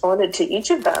I responded to each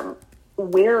of them,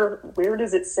 where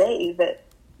does it say that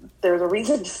there's a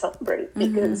reason to celebrate?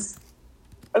 Because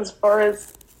as far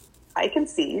as I can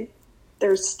see,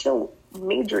 there's still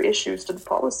major issues to the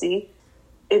policy.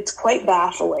 It's quite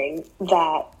baffling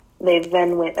that they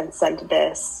then went and sent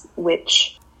this,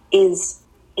 which is,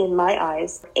 in my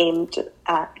eyes, aimed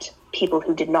at people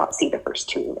who did not see the first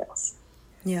two emails.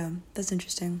 Yeah, that's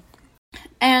interesting.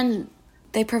 And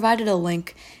they provided a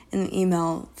link in the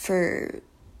email for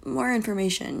more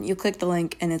information. You click the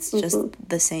link and it's just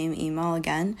the same email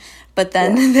again, but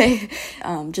then they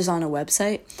just on a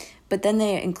website, but then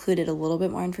they included a little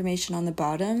bit more information on the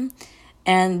bottom,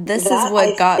 and this is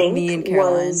what got me and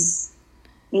Caroline.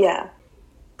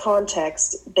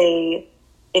 Context. They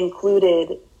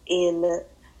included in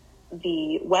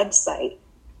the website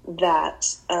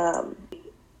that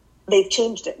they've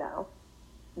changed it now.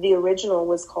 The original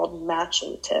was called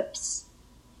Matching Tips,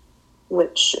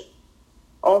 which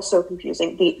also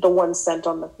confusing. The one sent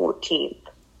on the 14th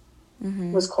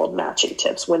was called Matching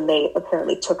Tips when they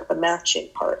apparently took the matching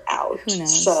part out. Who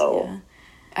knows? So yeah.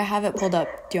 I have it pulled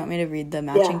up. Do you want me to read the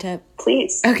matching tip?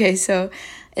 Please. Okay, so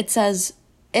it says,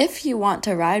 if you want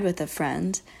to ride with a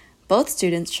friend, both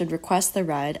students should request the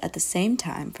ride at the same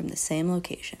time from the same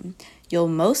location. You'll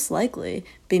most likely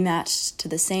be matched to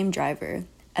the same driver,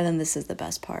 and then this is the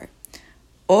best part.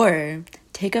 Or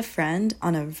take a friend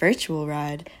on a virtual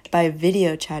ride by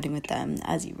video chatting with them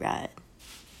as you ride.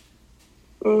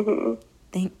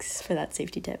 Thanks for that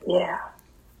safety tip. Yeah.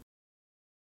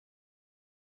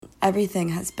 Everything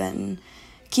has been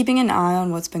keeping an eye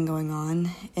on what's been going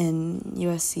on in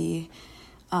USC.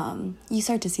 You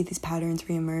start to see these patterns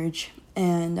reemerge,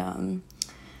 and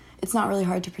it's not really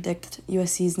hard to predict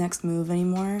USC's next move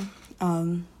anymore.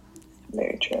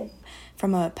 Very true.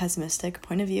 From a pessimistic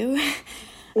point of view,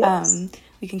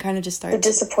 we can kind of just start. The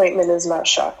disappointment is not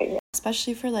shocking.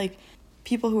 Especially for like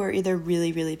people who are either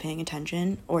really, really paying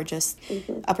attention or just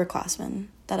upperclassmen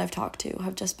that I've talked to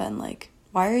have just been like,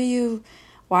 why are you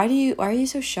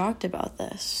so shocked about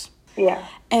this? Yeah.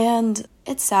 And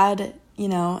it's sad, you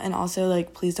know, and also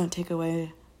like, please don't take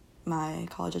away my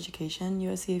college education,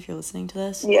 USC, if you're listening to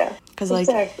this. Yeah. Because like,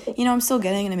 you know, I'm still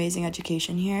getting an amazing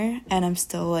education here, and I'm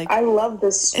still like, I love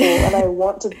this school and I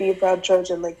want to be a proud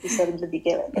Trojan, like you said in the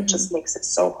beginning. It just makes it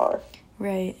so hard.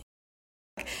 Right.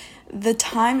 The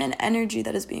time and energy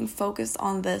that is being focused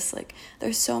on this, like,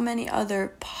 there's so many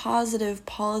other positive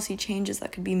policy changes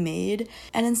that could be made,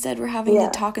 and instead we're having to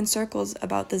talk in circles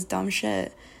about this dumb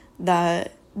shit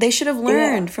that they should have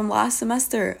learned from last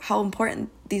semester, how important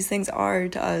these things are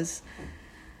to us.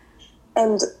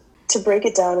 And to break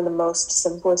it down in the most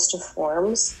simplest of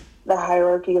forms, the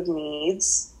hierarchy of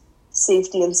needs,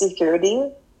 safety and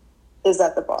security, is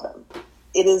at the bottom.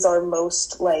 It is our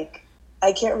most, like,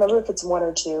 I can't remember if it's one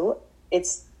or two.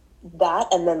 It's that,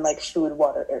 and then like food,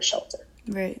 water, air, shelter.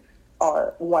 Right.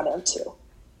 Are 1 and 2.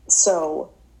 So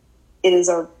it is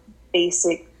our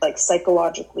basic, like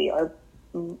psychologically,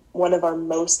 one of our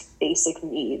most basic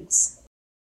needs.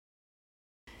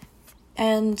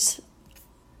 And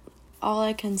all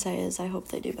I can say is I hope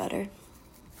they do better.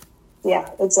 Yeah,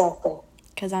 exactly.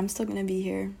 Because I'm still going to be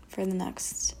here for the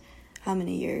next how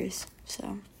many years,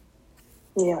 so.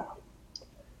 Yeah.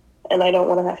 And I don't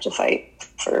want to have to fight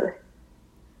for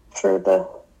the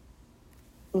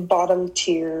bottom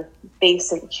tier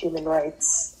basic human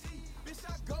rights.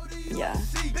 Yeah.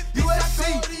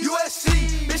 USC,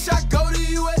 bitch, I go to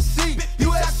USC.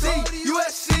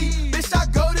 USC, bitch, I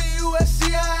go to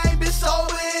USC. I ain't been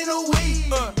sober in a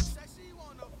week.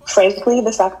 Frankly,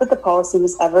 the fact that the policy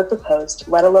was ever proposed,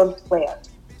 let alone planned,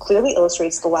 clearly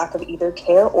illustrates the lack of either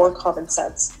care or common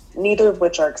sense, neither of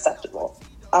which are acceptable.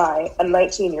 I, a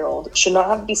 19-year-old, should not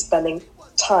have to be spending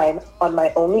time on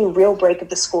my only real break of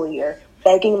the school year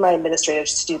begging my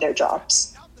administrators to do their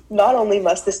jobs. Not only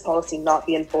must this policy not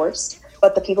be enforced,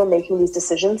 but the people making these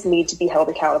decisions need to be held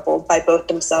accountable by both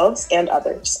themselves and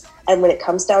others. And when it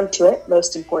comes down to it,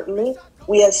 most importantly,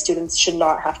 we as students should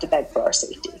not have to beg for our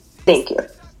safety. Thank you.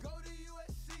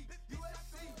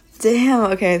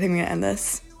 Damn, okay, I think we're going to end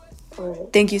this. All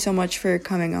right. Thank you so much for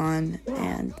coming on,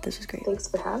 and this was great. Thanks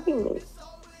for having me.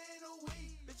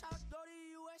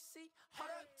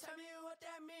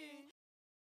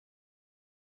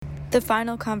 The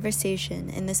final conversation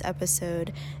in this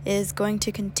episode is going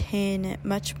to contain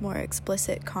much more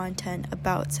explicit content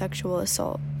about sexual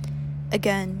assault.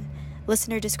 Again,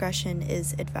 listener discretion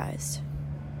is advised.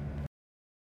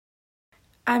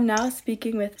 I'm now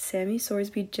speaking with Sammy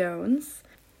Sorsby Jones.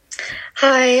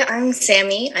 Hi, I'm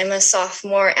Sammy. I'm a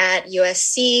sophomore at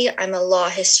USC. I'm a law,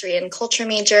 history, and culture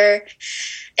major,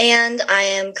 and I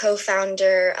am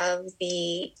co-founder of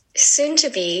the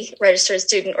soon-to-be registered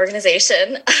student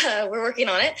organization. We're working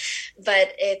on it,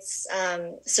 but it's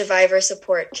Survivor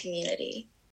Support Community.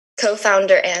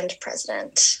 Co-founder and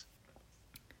president.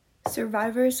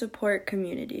 Survivor Support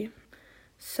Community.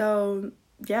 So,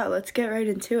 yeah, let's get right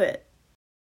into it.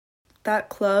 That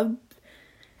club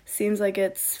seems like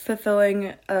it's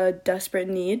fulfilling a desperate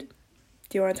need.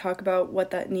 Do you want to talk about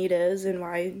what that need is and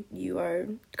why you are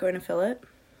going to fill it?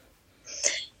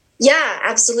 Yeah,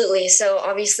 absolutely. So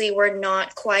obviously we're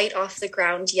not quite off the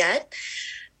ground yet,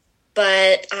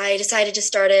 but I decided to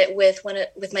start it with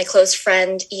my close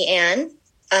friend, Ian,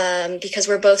 because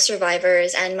we're both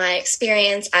survivors, and my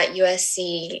experience at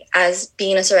USC as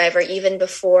being a survivor, even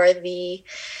before the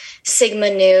Sigma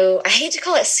Nu, I hate to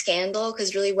call it scandal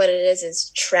because really what it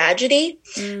is tragedy.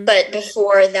 But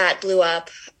before that blew up,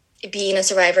 being a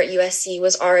survivor at USC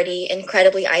was already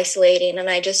incredibly isolating. And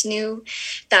I just knew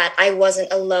that I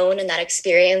wasn't alone in that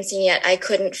experience. And yet I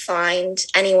couldn't find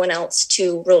anyone else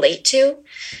to relate to.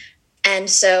 And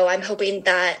so I'm hoping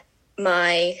that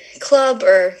my club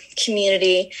or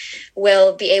community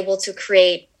will be able to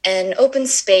create an open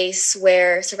space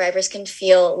where survivors can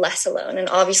feel less alone. And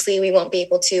obviously we won't be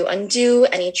able to undo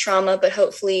any trauma, but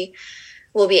hopefully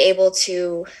we'll be able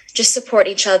to just support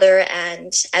each other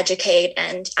and educate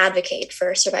and advocate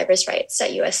for survivors' rights at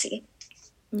USC.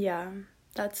 Yeah,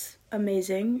 that's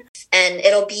amazing. And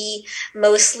it'll be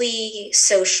mostly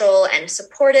social and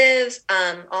supportive,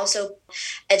 also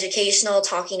educational,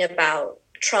 talking about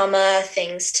trauma,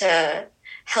 things to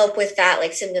help with that,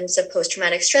 like symptoms of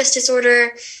post-traumatic stress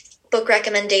disorder, book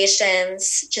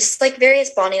recommendations, just like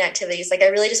various bonding activities. Like I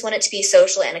really just want it to be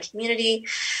social and a community.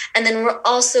 And then we're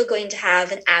also going to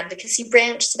have an advocacy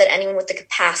branch so that anyone with the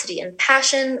capacity and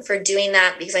passion for doing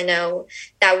that, because I know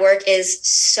that work is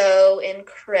so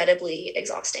incredibly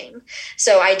exhausting.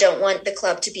 So I don't want the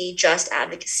club to be just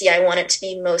advocacy. I want it to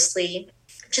be mostly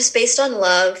just based on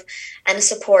love and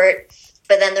support.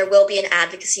 But then there will be an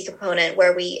advocacy component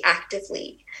where we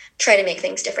actively try to make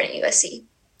things different at USC.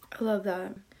 I love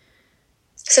that.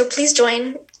 So please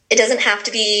join. It doesn't have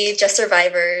to be just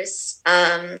survivors.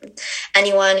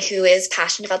 Anyone who is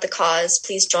passionate about the cause,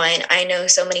 please join. I know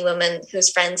so many women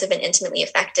whose friends have been intimately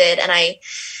affected,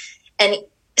 and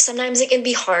sometimes it can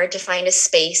be hard to find a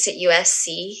space at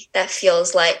USC that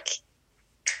feels like,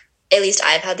 at least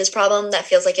I've had this problem, that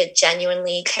feels like it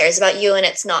genuinely cares about you and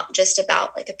it's not just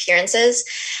about like appearances.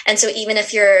 And so even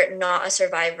if you're not a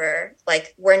survivor,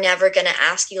 like we're never going to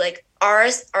ask you like, are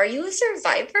you a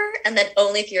survivor? And then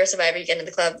only if you're a survivor you get into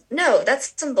the club. No,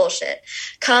 that's some bullshit.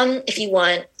 Come if you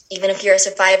want, even if you're a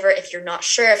survivor, if you're not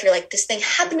sure, if you're like, this thing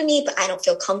happened to me, but I don't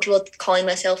feel comfortable calling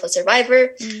myself a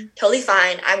survivor, totally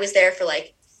fine. I was there for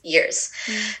like years.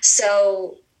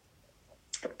 So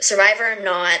survivor or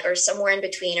not, or somewhere in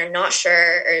between, or not sure,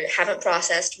 or haven't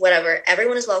processed, whatever,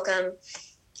 everyone is welcome.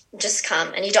 Just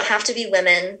come. And you don't have to be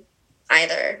women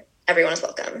either. Everyone is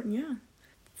welcome. Yeah.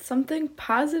 Something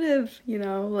positive,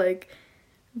 like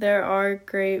there are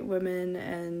great women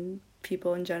and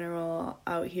people in general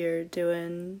out here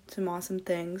doing some awesome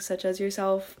things, such as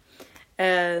yourself.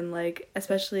 And like,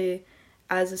 especially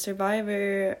as a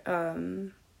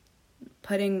survivor,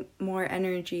 putting more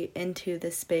energy into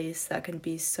this space that can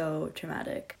be so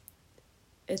traumatic.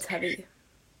 It's heavy.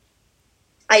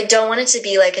 I don't want it to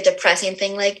be like a depressing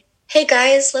thing, like, hey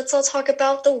guys, let's all talk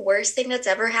about the worst thing that's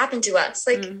ever happened to us.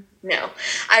 Like, no.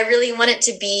 I really want it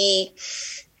to be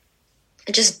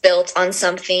just built on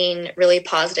something really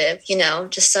positive,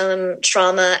 just some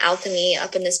trauma alchemy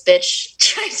up in this bitch,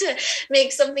 trying to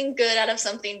make something good out of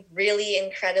something really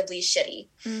incredibly shitty.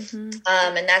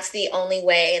 And that's the only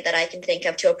way that I can think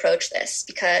of to approach this,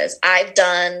 because I've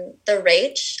done the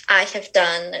rage, I have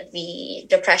done the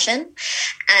depression,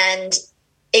 and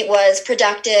it was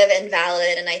productive and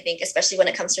valid. And I think especially when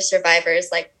it comes to survivors,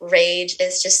 like rage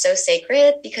is just so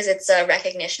sacred because it's a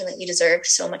recognition that you deserve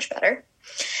so much better.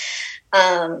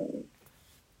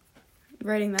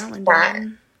 Writing that one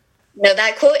down. No,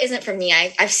 that quote isn't from me.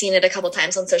 I've seen it a couple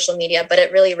times on social media, but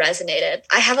it really resonated.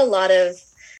 I have a lot of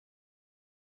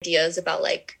ideas about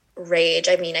like rage.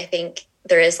 I mean, I think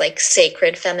there is like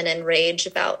sacred feminine rage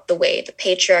about the way the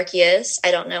patriarchy is.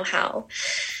 I don't know how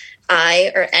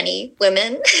I or any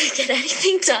women get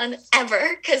anything done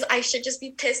ever, because I should just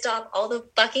be pissed off all the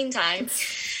fucking time.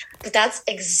 But that's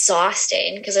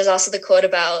exhausting, because there's also the quote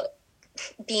about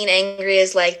being angry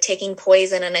is like taking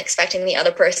poison and expecting the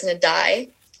other person to die.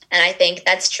 And I think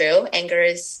that's true. Anger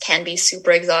can be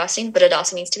super exhausting, but it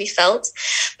also needs to be felt.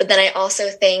 But then I also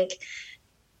think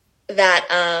that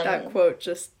That quote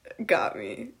just got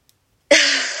me.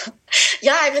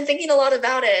 Yeah, I've been thinking a lot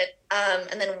about it.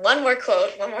 And then one more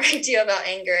idea about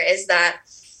anger is that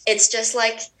it's just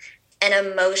like an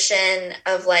emotion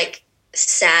of like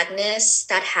sadness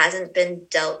that hasn't been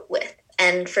dealt with.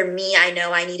 And for me, I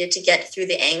know I needed to get through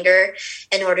the anger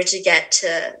in order to get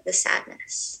to the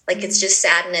sadness. Like, it's just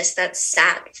sadness that's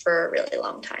sat for a really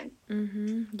long time.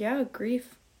 Mm-hmm. Yeah,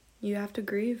 grief. You have to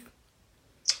grieve.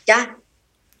 Yeah.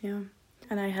 Yeah.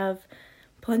 And I have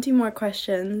plenty more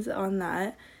questions on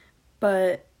that,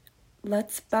 but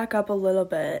let's back up a little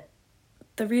bit.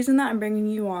 The reason that I'm bringing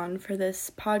you on for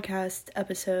this podcast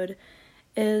episode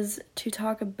is to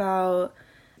talk about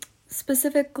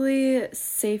specifically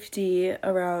safety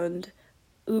around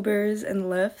Ubers and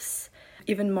Lyfts,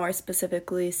 even more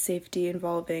specifically safety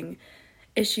involving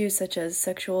issues such as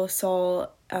sexual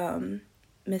assault,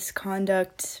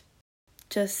 misconduct,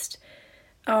 just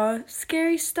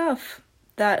scary stuff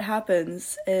that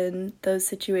happens in those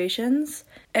situations.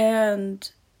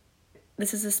 And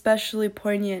this is especially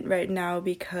poignant right now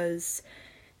because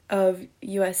of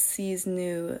USC's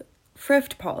new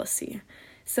thrift policy.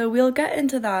 So we'll get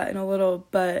into that in a little,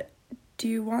 but do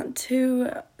you want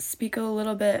to speak a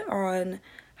little bit on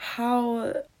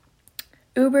how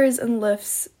Ubers and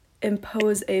Lyfts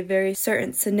impose a very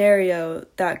certain scenario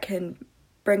that can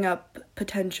bring up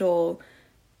potential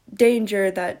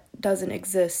danger that doesn't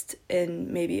exist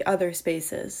in maybe other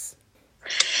spaces?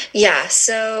 Yeah,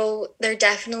 so there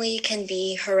definitely can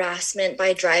be harassment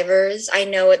by drivers. I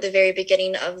know at the very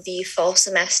beginning of the fall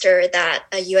semester that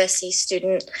a USC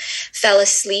student fell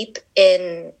asleep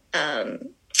in a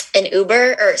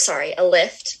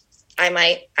Lyft. I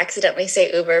might accidentally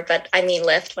say Uber, but I mean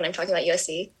Lyft when I'm talking about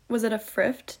USC. Was it a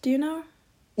thrift? Do you know?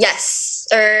 Yes.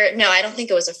 Or no, I don't think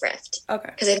it was a thrift. Okay.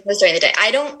 Because I think it was during the day.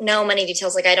 I don't know many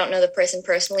details. Like, I don't know the person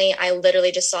personally. I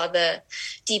literally just saw the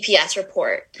DPS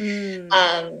report.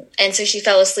 And so she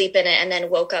fell asleep in it and then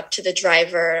woke up to the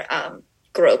driver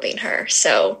groping her.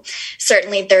 So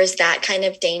certainly there's that kind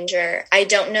of danger. I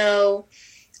don't know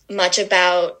much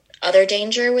about other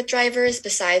danger with drivers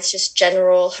besides just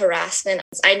general harassment.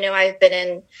 I know I've been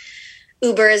in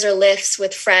Ubers or Lyfts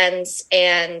with friends,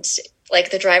 and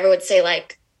like the driver would say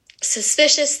like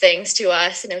suspicious things to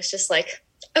us, and it was just like,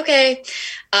 okay.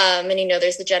 And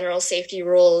there's the general safety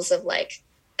rules of like,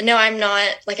 no, I'm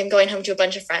not, like, I'm going home to a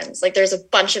bunch of friends. Like, there's a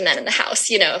bunch of men in the house,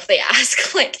 if they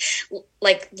ask,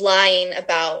 like lying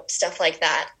about stuff like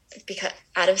that because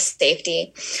out of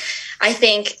safety. I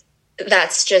think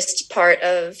that's just part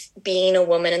of being a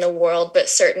woman in the world, but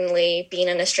certainly being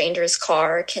in a stranger's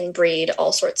car can breed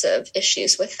all sorts of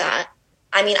issues with that.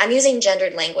 I mean, I'm using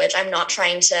gendered language. I'm not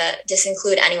trying to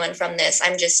disinclude anyone from this.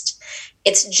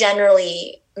 It's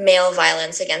generally male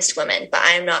violence against women, but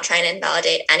I'm not trying to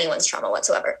invalidate anyone's trauma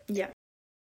whatsoever. Yeah.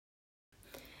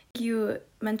 You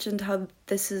mentioned how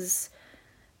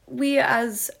we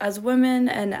as women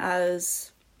and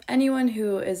as anyone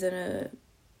who is in a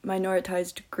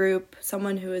minoritized group,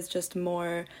 someone who is just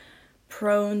more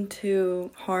prone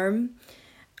to harm,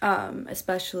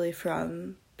 especially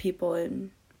from people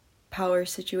in power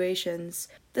situations.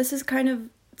 This is kind of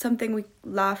something we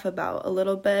laugh about a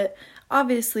little bit.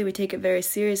 Obviously, we take it very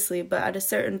seriously, but at a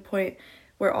certain point,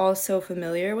 we're all so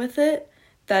familiar with it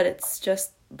that it's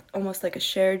just almost like a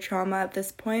shared trauma at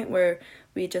this point where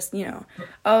we just,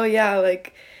 oh yeah,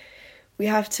 like, we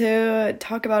have to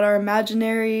talk about our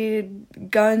imaginary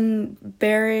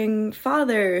gun-bearing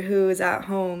father who is at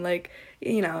home, like,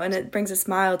 and it brings a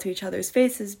smile to each other's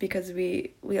faces because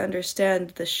we understand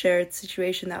the shared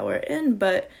situation that we're in.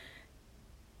 But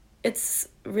it's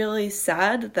really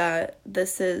sad that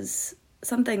this is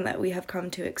something that we have come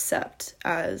to accept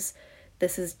as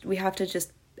we have to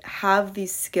just have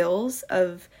these skills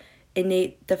of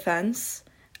innate defense.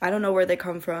 I don't know where they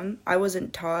come from. I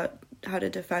wasn't taught how to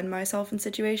defend myself in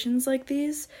situations like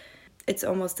these. It's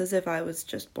almost as if I was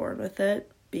just born with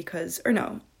it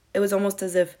it was almost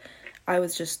as if I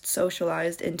was just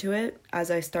socialized into it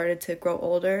as I started to grow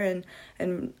older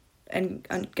and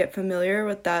get familiar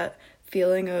with that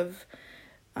feeling of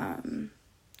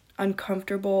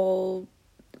uncomfortable,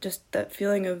 just that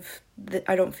feeling of that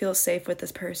I don't feel safe with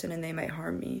this person and they might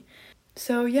harm me.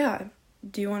 So yeah,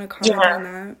 do you want to comment on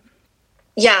that?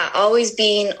 Yeah, always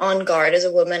being on guard as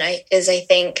a woman is I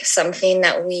think something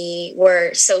that we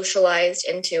were socialized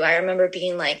into. I remember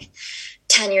being like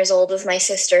 10 years old with my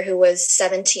sister who was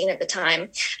 17 at the time,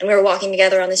 and we were walking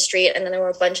together on the street, and then there were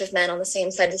a bunch of men on the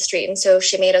same side of the street, and so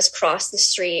she made us cross the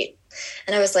street,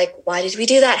 and I was like, why did we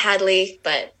do that, Hadley?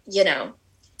 But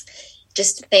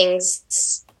just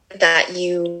things that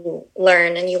you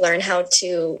learn, and you learn how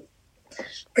to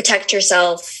protect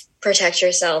yourself protect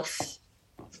yourself.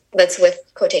 That's with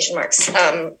quotation marks.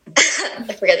 I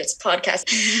forget it's a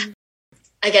podcast.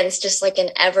 Against just like an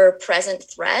ever-present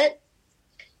threat.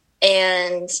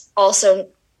 And also,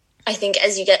 I think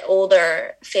as you get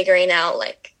older, figuring out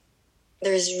like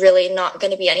there's really not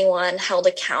going to be anyone held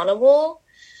accountable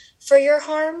for your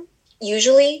harm,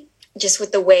 usually, just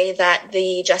with the way that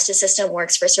the justice system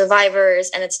works for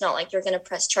survivors. And it's not like you're going to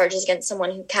press charges against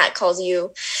someone who catcalls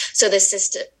you. So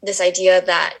this idea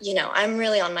that, you know, I'm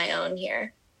really on my own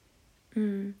here.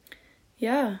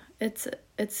 Yeah, it's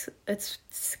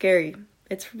scary.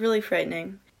 It's really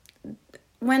frightening.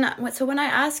 When I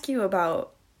ask you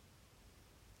about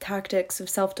tactics of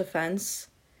self-defense,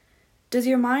 does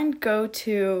your mind go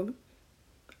to,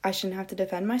 I shouldn't have to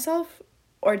defend myself?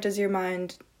 Or does your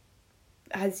mind,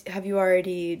 have you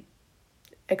already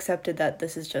accepted that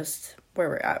this is just where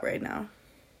we're at right now?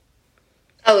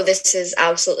 Oh, this is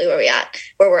absolutely where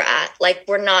we're at. Like,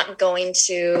 we're not going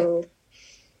to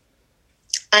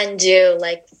undo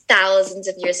like thousands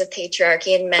of years of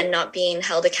patriarchy and men not being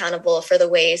held accountable for the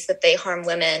ways that they harm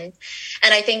women.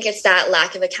 And I think it's that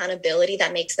lack of accountability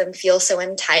that makes them feel so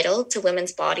entitled to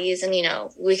women's bodies. And, you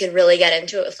know, we could really get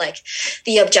into it with like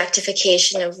the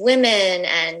objectification of women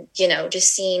and, you know,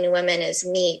 just seeing women as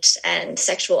meat and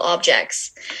sexual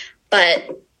objects. But,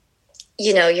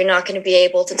 you know, you're not going to be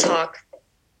able to talk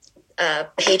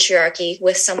patriarchy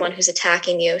with someone who's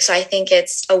attacking you. So I think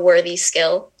it's a worthy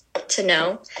skill to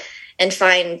know and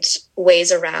find ways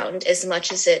around, as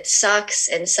much as it sucks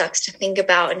to think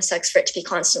about and sucks for it to be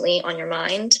constantly on your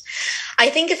mind. I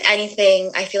think if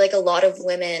anything, I feel like a lot of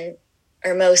women,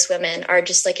 or most women, are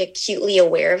just like acutely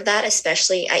aware of that,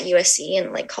 especially at USC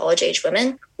and like college age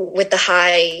women. With the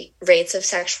high rates of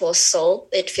sexual assault,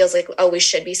 it feels like, oh, we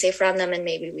should be safe around them and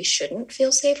maybe we shouldn't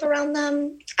feel safe around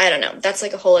them. I don't know. That's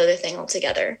like a whole other thing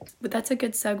altogether. But that's a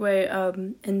good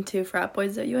segue into frat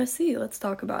boys at USC. Let's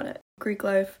talk about it. Greek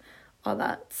life, all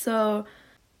that. So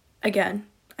again,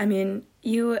 I mean,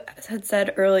 you had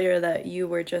said earlier that you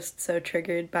were just so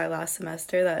triggered by last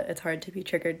semester that it's hard to be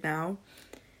triggered now.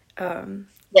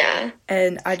 Yeah.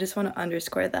 And I just want to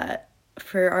underscore that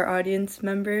for our audience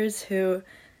members who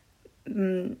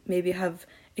maybe have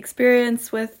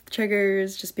experience with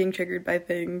triggers, just being triggered by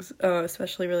things,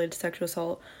 especially related to sexual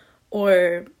assault,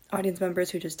 or audience members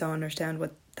who just don't understand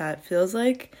what that feels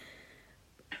like.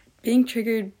 Being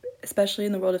triggered, especially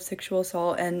in the world of sexual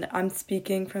assault, and I'm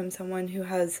speaking from someone who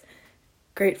has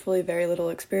gratefully very little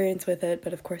experience with it,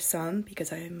 but of course some,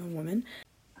 because I am a woman.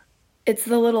 It's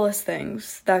the littlest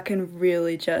things that can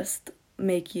really just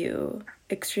make you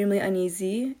extremely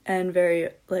uneasy and very,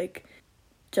 like,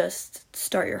 just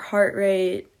start your heart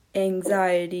rate,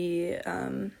 anxiety,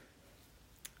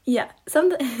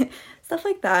 stuff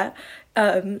like that.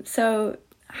 So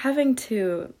having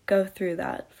to go through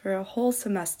that for a whole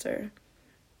semester,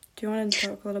 do you want to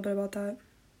talk a little bit about that?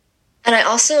 And I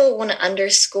also want to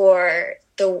underscore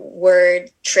the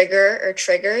word trigger or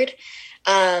triggered.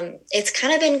 It's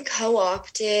kind of been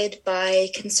co-opted by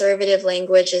conservative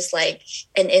language as like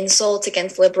an insult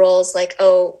against liberals, like,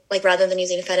 oh, like rather than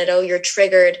using offended, oh, you're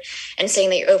triggered, and saying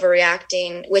that you're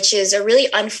overreacting, which is a really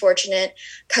unfortunate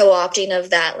co-opting of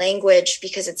that language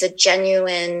because it's a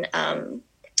genuine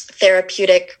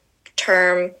therapeutic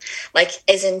term, like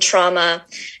is in trauma,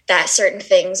 that certain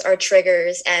things are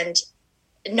triggers, and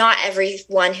not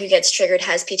everyone who gets triggered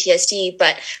has PTSD,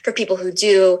 but for people who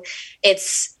do,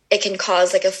 it can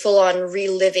cause like a full-on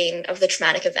reliving of the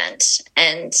traumatic event.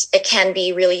 And it can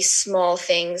be really small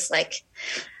things like,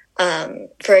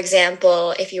 for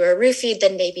example, if you were roofied,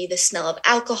 then maybe the smell of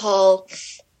alcohol,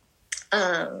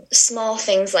 small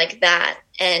things like that.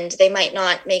 And they might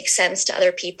not make sense to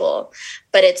other people,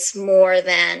 but it's more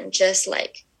than just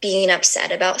like being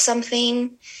upset about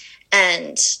something.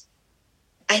 And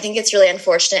I think it's really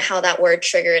unfortunate how that word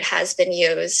triggered has been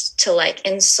used to like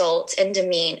insult and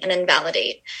demean and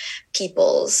invalidate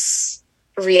people's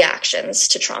reactions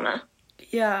to trauma.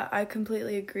 Yeah, I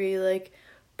completely agree. Like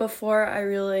before I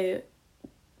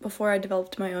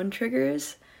developed my own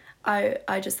triggers,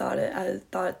 I just thought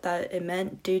that it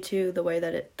meant, due to the way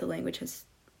that the language has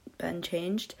been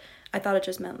changed, I thought it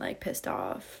just meant like pissed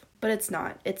off. But it's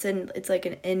not. It's like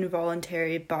an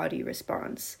involuntary body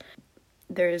response.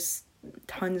 There's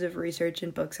tons of research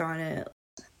and books on it.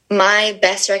 My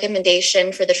best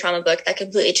recommendation for the trauma book that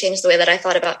completely changed the way that I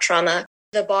thought about trauma,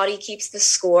 The Body Keeps the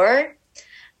Score,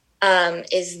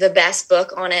 is the best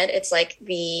book on it. It's like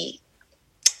the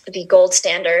gold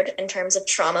standard in terms of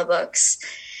trauma books.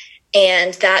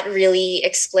 And that really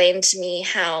explained to me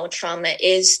how trauma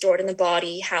is stored in the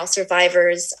body, how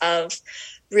survivors of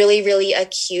really, really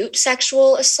acute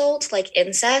sexual assault, like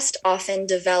incest, often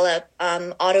develop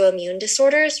autoimmune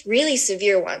disorders, really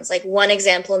severe ones. Like one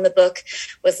example in the book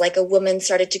was like a woman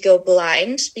started to go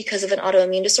blind because of an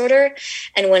autoimmune disorder.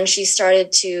 And when she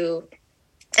started to,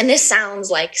 and this sounds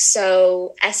like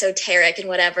so esoteric and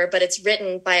whatever, but it's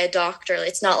written by a doctor.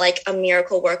 It's not like a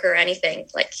miracle worker or anything.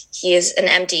 Like he is an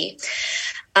MD.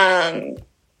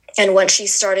 And when she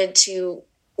started to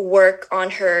work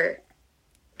on her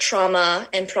trauma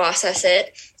and process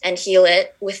it and heal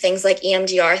it with things like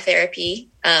EMDR therapy.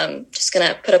 Just going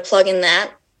to put a plug in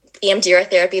that. EMDR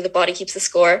therapy, the body keeps the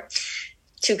score.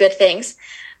 Two good things.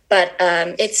 But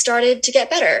it started to get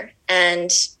better.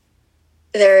 And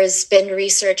there's been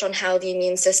research on how the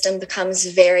immune system becomes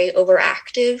very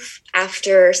overactive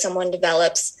after someone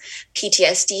develops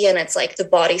PTSD, and it's like the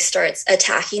body starts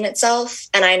attacking itself.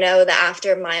 And I know that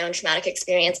after my own traumatic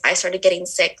experience, I started getting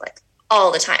sick like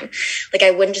all the time. Like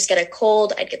I wouldn't just get a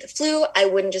cold, I'd get the flu. I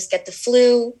wouldn't just get the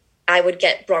flu, I would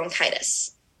get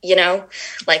bronchitis, you know?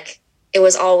 Like it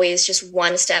was always just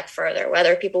one step further.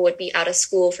 Whether people would be out of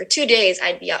school for 2 days,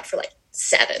 I'd be out for like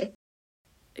 7.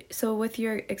 So with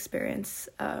your experience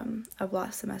of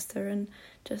last semester and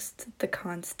just the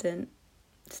constant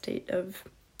state of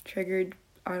triggered,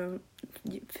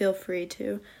 feel free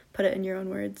to put it in your own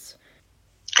words.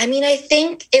 I mean, I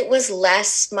think it was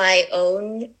less my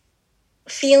own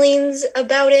feelings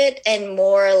about it and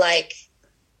more like,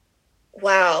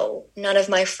 wow, none of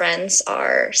my friends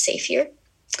are safe here.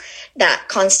 That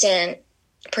constant,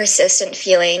 persistent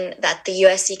feeling that the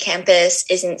USC campus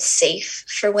isn't safe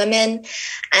for women,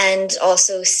 and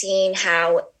also seeing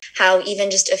how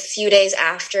even just a few days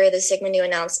after the Sigma Nu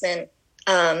announcement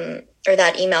or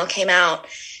that email came out,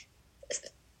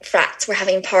 frats were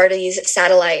having parties at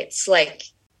satellites. Like,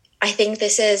 I think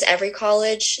this is every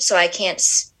college, so I can't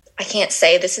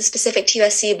say this is specific to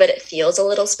USC, but it feels a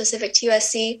little specific to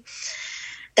USC,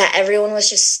 that everyone was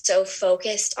just so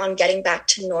focused on getting back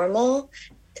to normal,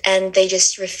 and they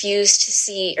just refused to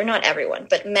see, or not everyone,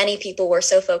 but many people were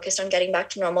so focused on getting back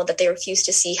to normal that they refused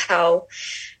to see how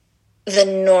the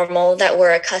normal that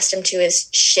we're accustomed to is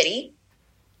shitty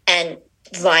and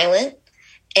violent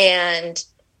and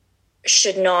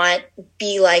should not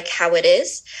be like how it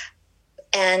is.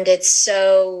 And it's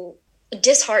so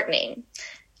disheartening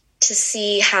to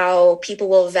see how people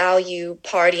will value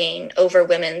partying over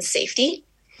women's safety.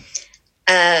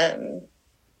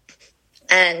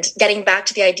 And getting back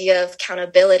to the idea of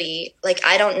accountability, like,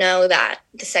 I don't know that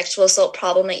the sexual assault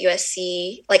problem at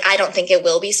USC, like, I don't think it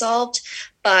will be solved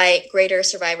by greater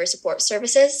survivor support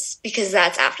services, because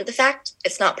that's after the fact.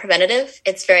 It's not preventative.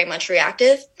 It's very much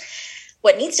reactive.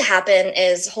 What needs to happen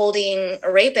is holding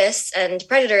rapists and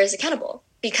predators accountable,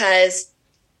 because,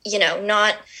 you know,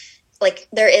 not like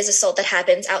there is assault that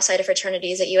happens outside of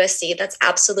fraternities at USC. That's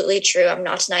absolutely true. I'm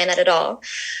not denying that at all.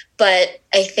 But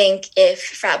I think if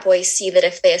frat boys see that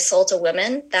if they assault a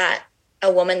woman that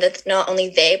not only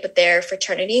they, but their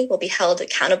fraternity will be held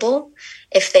accountable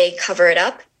if they cover it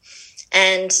up.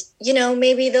 And, you know,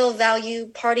 maybe they'll value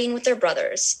partying with their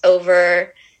brothers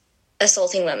over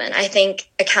assaulting women. I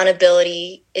think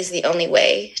accountability is the only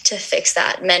way to fix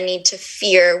that. Men need to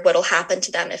fear what'll happen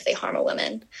to them if they harm a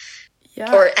woman.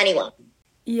 Yeah. Or anyone.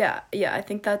 Yeah, I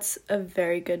think that's a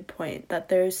very good point, that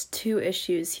there's two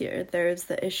issues here. There's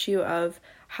the issue of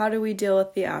how do we deal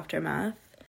with the aftermath,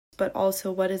 but also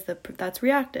what is that's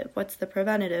reactive, what's the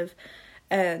preventative?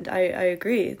 And I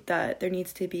agree that there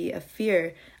needs to be a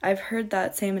fear. I've heard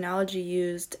that same analogy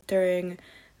used during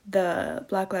the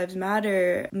Black Lives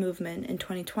Matter movement in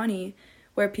 2020,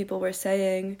 where people were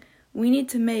saying, we need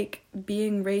to make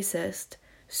being racist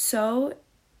so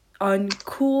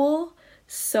uncool,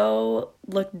 so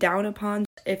looked down upon.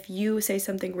 If you say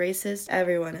something racist,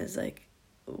 everyone is like,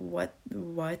 what,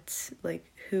 like,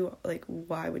 who, like,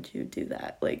 why would you do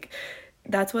that? Like,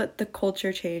 that's what the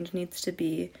culture change needs to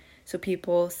be. So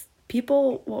people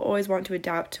will always want to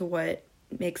adapt to what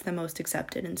makes them most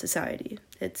accepted in society.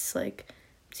 It's like,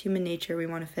 it's human nature. We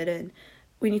want to fit in.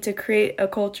 We need to create a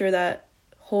culture that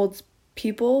holds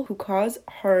people who cause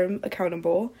harm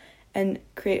accountable, and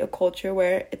create a culture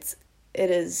where it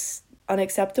is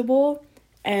unacceptable,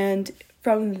 and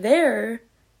from there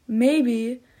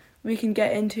maybe we can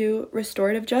get into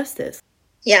restorative justice.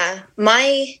 Yeah,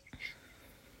 my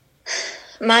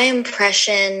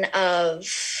impression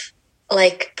of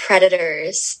like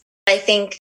predators, I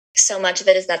think so much of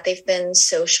it is that they've been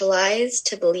socialized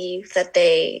to believe that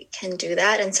they can do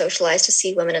that, and socialized to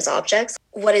see women as objects.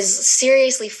 What is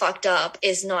seriously fucked up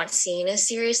is not seen as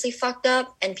seriously fucked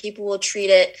up, and people will treat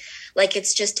it like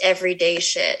it's just everyday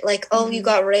shit. Like, oh, you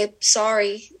got raped,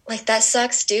 sorry. Like, that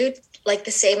sucks, dude. like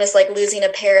the same as like losing a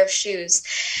pair of shoes,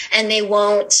 and they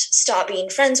won't stop being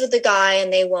friends with the guy,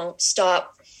 and they won't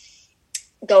stop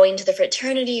going to the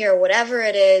fraternity or whatever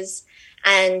it is.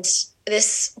 And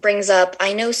this brings up,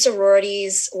 I know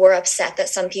sororities were upset that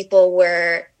some people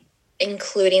were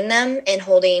including them in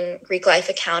holding Greek life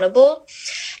accountable.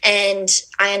 And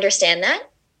I understand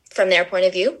that from their point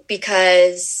of view,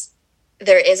 because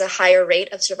there is a higher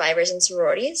rate of survivors in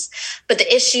sororities. But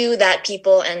the issue that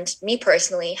people, and me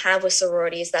personally, have with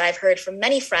sororities, that I've heard from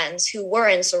many friends who were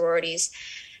in sororities,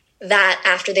 that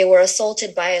after they were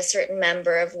assaulted by a certain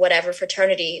member of whatever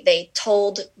fraternity, they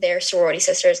told their sorority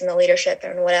sisters in the leadership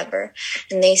and whatever,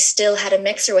 and they still had a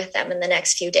mixer with them in the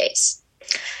next few days.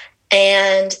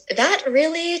 And that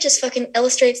really just fucking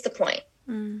illustrates the point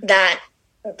that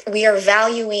we are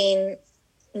valuing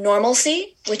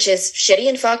normalcy, which is shitty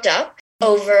and fucked up,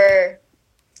 over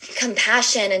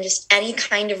compassion and just any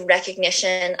kind of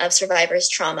recognition of survivors'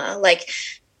 trauma. Like,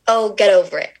 oh, get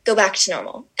over it, go back to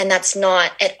normal. And that's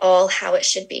not at all how it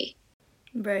should be.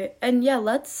 Right. And yeah,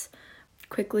 let's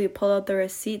quickly pull out the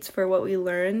receipts for what we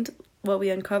learned, what we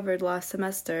uncovered last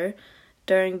semester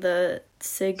during the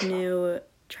Cygnu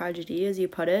tragedy, as you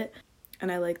put it.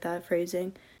 And I like that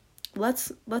phrasing.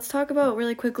 Let's talk about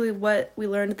really quickly what we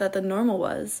learned that the normal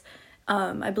was.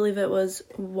 I believe it was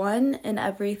 1 in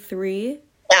every 3.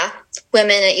 Yeah,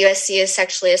 women at USC is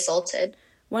sexually assaulted.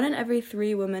 1 in every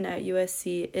 3 women at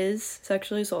USC is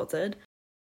sexually assaulted.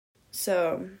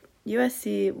 So,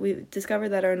 USC, we discovered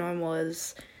that our normal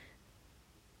is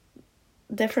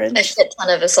different. A shit ton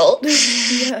of assault.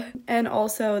 Yeah. And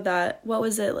also that, what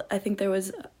was it? I think there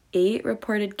was 8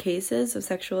 reported cases of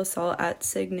sexual assault at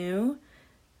Cygnu.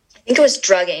 I think it was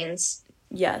druggings.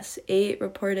 Yes, 8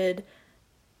 reported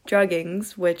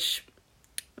druggings, which...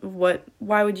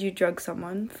 why would you drug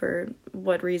someone? For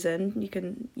what reason? You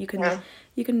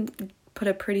can put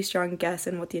a pretty strong guess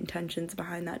in what the intentions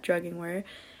behind that drugging were.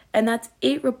 And that's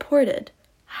 8 reported.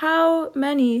 How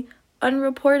many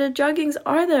unreported druggings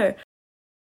are there?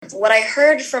 What I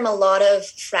heard from a lot of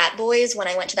frat boys when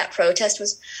I went to that protest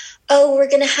was, oh, we're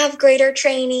going to have greater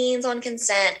trainings on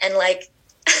consent. And like,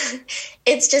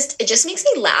 it just makes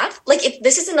me laugh. Like,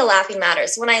 this isn't a laughing matter.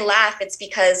 So when I laugh, it's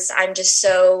because I'm just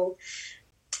so...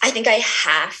 I think I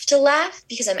have to laugh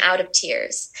because I'm out of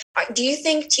tears. Do you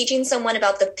think teaching someone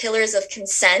about the pillars of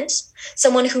consent,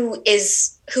 someone who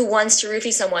wants to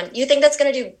roofie someone, you think that's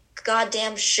going to do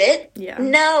goddamn shit? Yeah.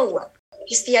 No.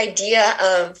 Just the idea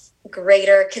of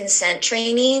greater consent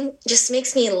training just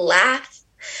makes me laugh.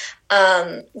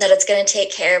 That it's going to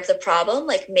take care of the problem.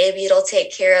 Like, maybe it'll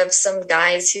take care of some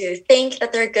guys who think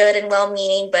that they're good and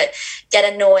well-meaning, but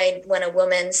get annoyed when a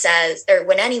woman says, or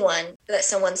when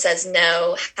someone says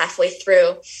no halfway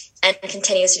through and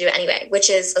continues to do it anyway, which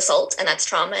is assault, and that's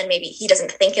trauma. And maybe he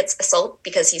doesn't think it's assault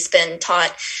because he's been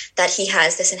taught that he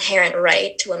has this inherent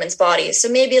right to women's bodies. So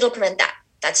maybe it'll prevent that.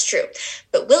 That's true.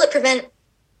 But will it prevent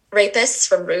rapists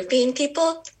from roofing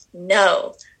people?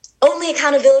 No. Only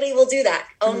accountability will do that.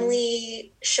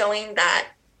 Only showing that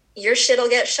your shit will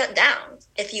get shut down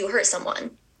if you hurt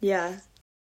someone. Yeah.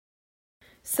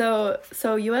 So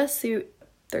USC,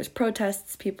 there's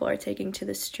protests people are taking to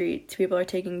the streets. People are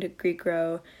taking to Greek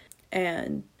Row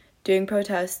and doing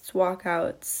protests,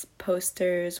 walkouts,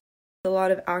 posters. A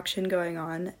lot of action going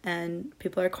on, and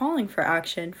people are calling for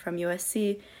action from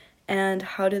USC. And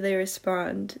how do they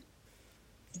respond?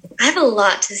 I have a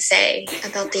lot to say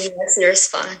about the USC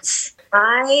response.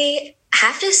 I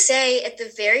have to say, at the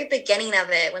very beginning of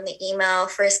it, when the email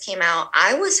first came out,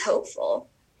 I was hopeful.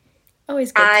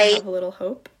 Always good to have a little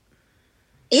hope.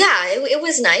 Yeah, it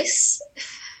was nice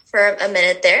for a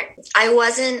minute there. I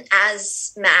wasn't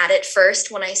as mad at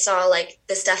first when I saw like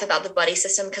the stuff about the buddy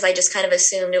system, because I just kind of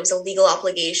assumed it was a legal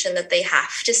obligation that they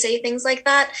have to say things like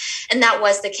that. And that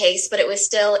was the case, but it was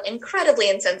still incredibly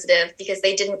insensitive because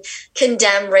they didn't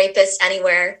condemn rapists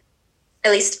anywhere.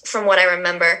 At least from what I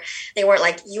remember, they weren't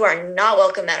like, you are not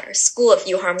welcome at our school if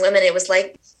you harm women. It was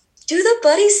like, do the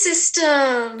buddy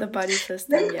system. The buddy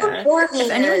system, yeah. If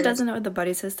anyone doesn't know what the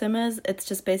buddy system is, it's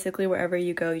just basically wherever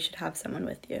you go, you should have someone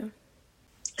with you.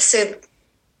 So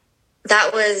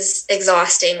that was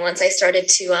exhausting once I started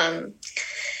to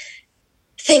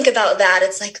think about that.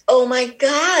 It's like, oh my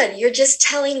God, you're just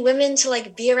telling women to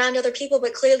like be around other people,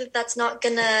 but clearly that's not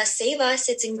gonna save us.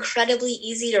 It's incredibly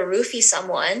easy to roofie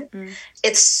someone.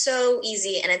 It's so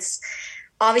easy, and it's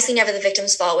obviously never the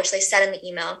victim's fault, which they said in the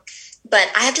email.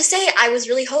 But I have to say, I was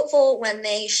really hopeful when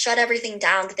they shut everything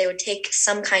down that they would take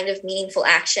some kind of meaningful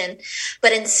action.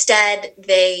 But instead,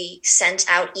 they sent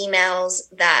out emails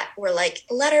that were like,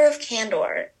 letter of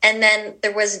candor. And then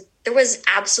there was There was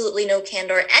absolutely no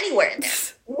candor anywhere in there.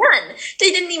 None.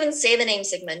 They didn't even say the name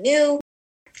Sigma Nu.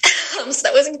 So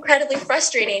that was incredibly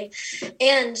frustrating.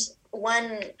 And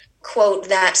one quote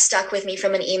that stuck with me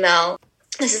from an email,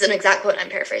 this is an exact quote, I'm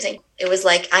paraphrasing. It was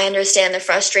like, I understand the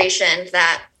frustration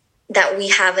that we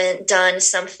haven't done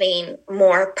something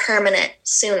more permanent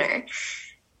sooner.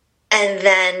 And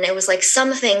then it was like,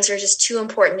 some things are just too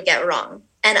important to get wrong.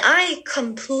 And I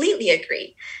completely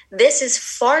agree. This is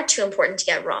far too important to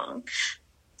get wrong.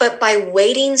 But by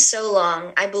waiting so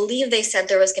long, I believe they said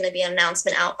there was going to be an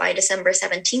announcement out by December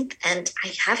 17th, and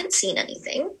I haven't seen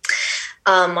anything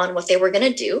on what they were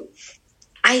going to do.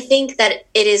 I think that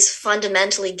it is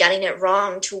fundamentally getting it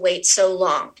wrong to wait so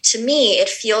long. To me, it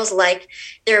feels like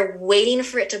they're waiting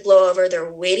for it to blow over.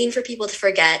 They're waiting for people to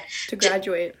forget. To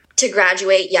graduate. To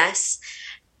graduate, yes.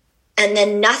 And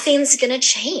then nothing's going to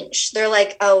change. They're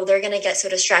like, oh, they're going to get so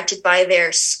distracted by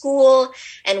their school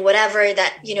and whatever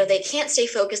that, you know, they can't stay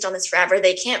focused on this forever.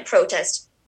 They can't protest.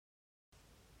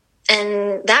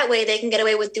 And that way they can get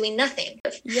away with doing nothing.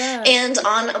 Yeah. And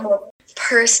on a more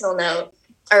personal note,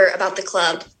 or about the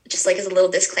club, just like as a little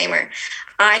disclaimer,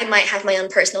 I might have my own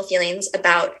personal feelings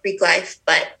about Greek life,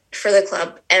 but for the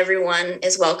club, everyone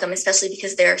is welcome, especially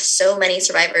because there are so many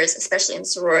survivors, especially in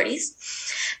sororities,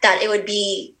 that it would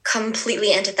be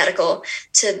completely antithetical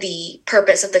to the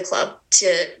purpose of the club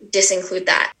to disinclude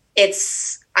that.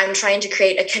 I'm trying to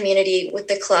create a community with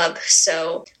the club,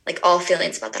 so like all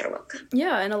feelings about that are welcome.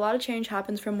 Yeah, and a lot of change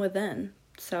happens from within.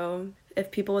 So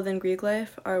if people within Greek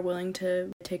life are willing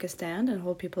to take a stand and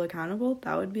hold people accountable,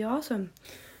 that would be awesome.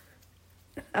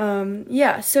 So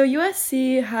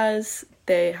USC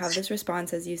they have this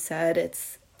response, as you said.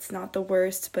 It's not the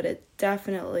worst, but it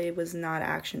definitely was not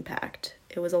action-packed.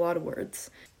 It was a lot of words.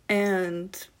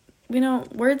 And, you know,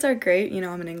 words are great. You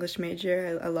know, I'm an English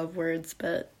major. I love words,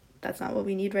 but that's not what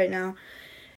we need right now.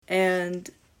 And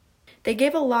they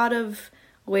gave a lot of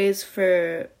ways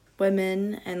for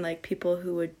women and, like, people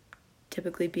who would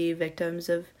typically be victims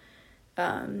of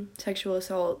sexual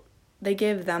assault. They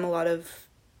gave them a lot of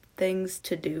things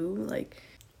to do, like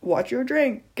watch your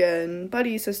drink and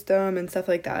buddy system and stuff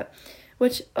like that,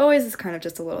 which always is kind of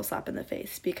just a little slap in the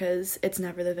face because it's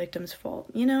never the victim's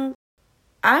fault. You know,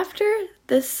 after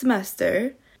this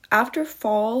semester, after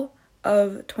fall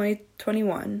of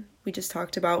 2021, we just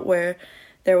talked about, where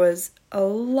there was a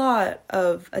lot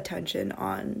of attention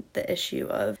on the issue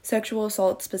of sexual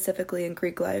assault, specifically in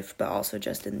Greek life, but also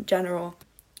just in general.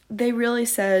 They really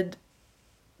said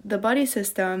the buddy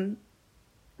system,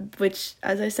 which,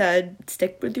 as I said,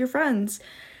 stick with your friends.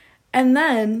 And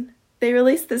then they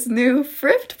released this new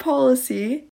thrift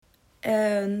policy,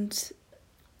 and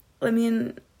I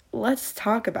mean, let's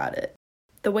talk about it.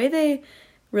 The way they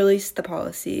released the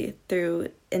policy through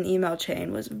an email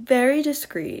chain was very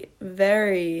discreet,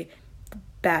 very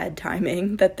bad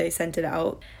timing that they sent it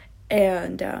out,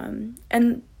 and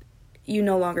you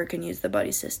no longer can use the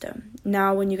buddy system.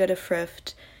 Now when you get a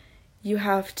thrift, you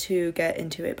have to get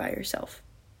into it by yourself.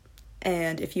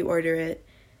 And if you order it,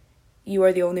 you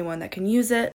are the only one that can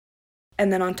use it.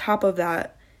 And then on top of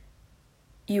that,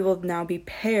 you will now be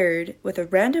paired with a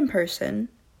random person,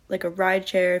 like a ride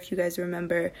share. If you guys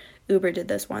remember, Uber did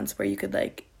this once where you could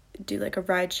like do like a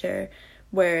ride share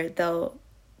where they'll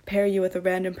pair you with a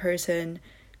random person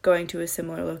going to a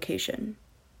similar location.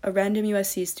 A random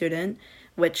USC student,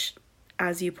 which,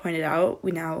 as you pointed out,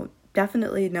 we now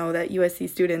definitely know that USC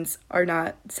students are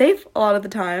not safe a lot of the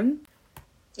time.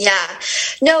 Yeah.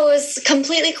 No, it was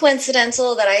completely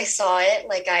coincidental that I saw it.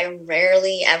 Like, I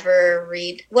rarely ever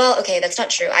read... Well, okay, that's not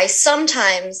true. I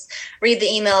sometimes read the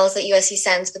emails that USC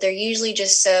sends, but they're usually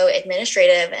just so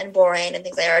administrative and boring and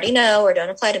things I already know or don't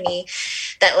apply to me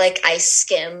that, like, I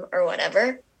skim or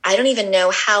whatever. I don't even know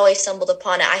how I stumbled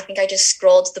upon it. I think I just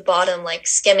scrolled to the bottom, like,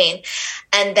 skimming.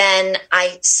 And then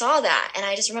I saw that, and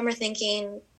I just remember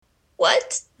thinking...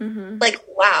 what? Mm-hmm. Like,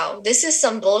 wow, this is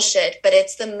some bullshit, but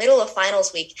it's the middle of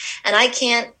finals week, and I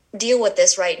can't deal with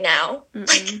this right now. Mm-mm.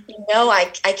 Like, no,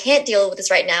 I can't deal with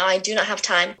this right now. I do not have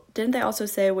time. Didn't they also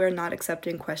say we're not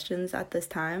accepting questions at this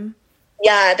time?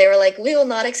 Yeah, they were like, we will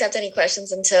not accept any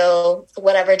questions until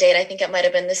whatever date. I think it might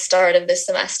have been the start of this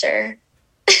semester.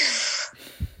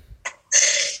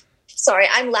 Sorry,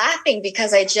 I'm laughing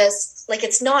because I just, like,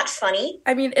 it's not funny.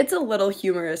 I mean, it's a little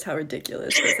humorous how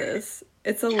ridiculous this is.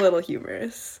 It's a little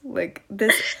humorous. Like,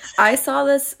 this, I saw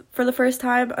this for the first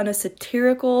time on a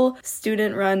satirical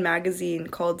student-run magazine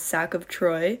called Sack of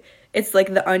Troy. It's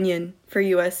like The Onion for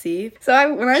USC.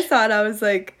 So when I saw it, I was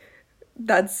like,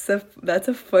 that's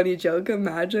a funny joke.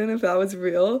 Imagine if that was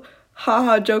real.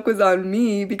 Haha, joke was on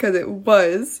me because it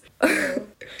was.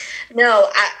 No,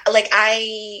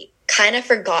 I kind of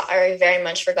forgot, or very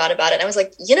much forgot about it. And I was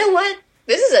like, you know what?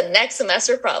 This is a next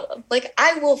semester problem. Like,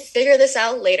 I will figure this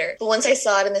out later. But once I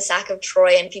saw it in the Sack of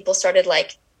Troy and people started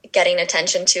like getting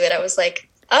attention to it, I was like,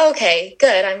 oh, okay,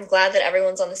 good. I'm glad that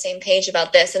everyone's on the same page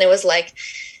about this. And it was like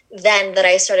then that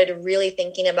I started really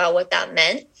thinking about what that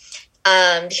meant,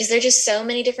 because there are just so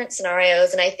many different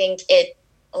scenarios. And I think it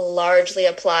largely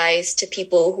applies to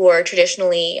people who are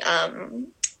traditionally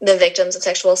the victims of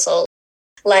sexual assault.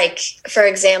 Like, for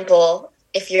example,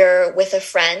 if you're with a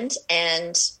friend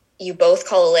and you both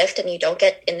call a lift and you don't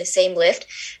get in the same lift,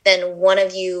 then one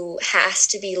of you has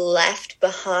to be left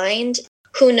behind.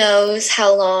 Who knows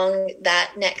how long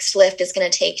that next lift is going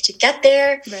to take to get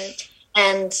there. Right.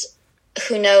 And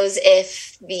who knows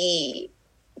if the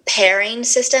pairing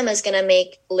system is going to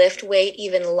make lift wait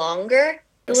even longer.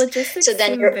 The logistics so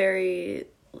then seem very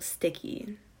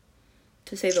sticky,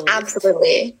 to say the least.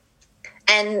 Absolutely.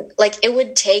 And like, it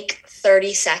would take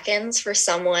 30 seconds for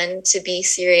someone to be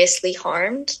seriously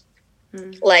harmed.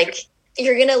 Like,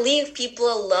 you're going to leave people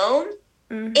alone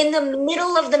in the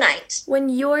middle of the night. When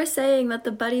you're saying that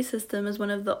the buddy system is one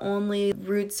of the only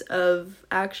routes of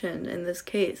action in this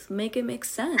case, make it make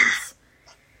sense.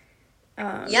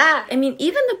 Yeah. I mean,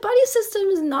 even the buddy system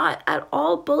is not at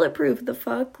all bulletproof. The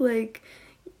fuck? Like,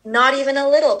 not even a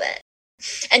little bit.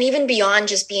 And even beyond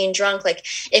just being drunk, like,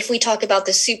 if we talk about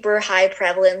the super high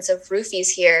prevalence of roofies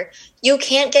here, you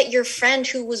can't get your friend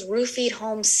who was roofied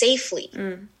home safely.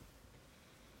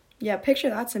 Yeah, picture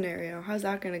that scenario. How's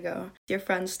that gonna go? Your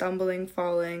friend's stumbling,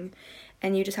 falling,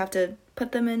 and you just have to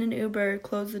put them in an Uber,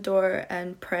 close the door,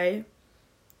 and pray.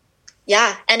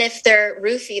 Yeah, and if they're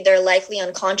roofied, they're likely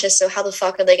unconscious, so how the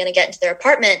fuck are they going to get into their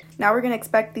apartment? Now we're going to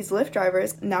expect these Lyft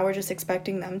drivers, now we're just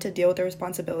expecting them to deal with the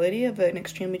responsibility of an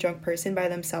extremely drunk person by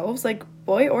themselves, like,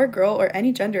 boy or girl or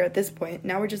any gender at this point.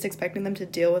 Now we're just expecting them to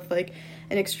deal with, like,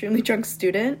 an extremely drunk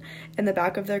student in the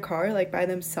back of their car, like, by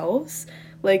themselves.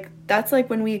 Like, that's like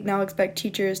when we now expect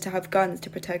teachers to have guns to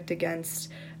protect against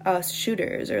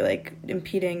shooters or, like,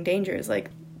 impeding dangers. Like,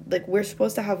 we're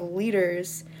supposed to have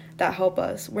leaders that help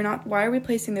us. Why are we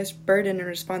placing this burden and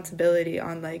responsibility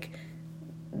on, like,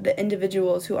 the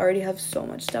individuals who already have so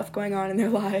much stuff going on in their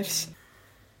lives?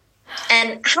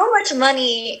 And how much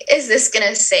money is this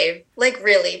gonna save? Like,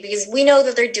 really? Because we know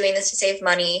that they're doing this to save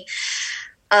money.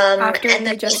 After and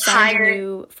they just signed a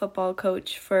new football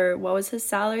coach for, what was his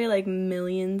salary? Like,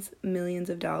 millions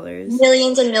of dollars.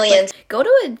 Millions and millions. Like, go to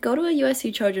a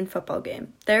USC Trojan football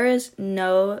game. There is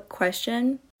no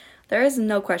question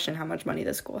how much money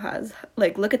this school has.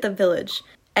 Like, look at the Village.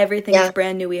 Everything is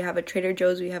brand new. We have a Trader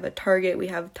Joe's, we have a Target, we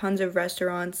have tons of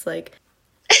restaurants. Like,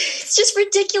 it's just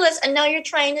ridiculous. And now you're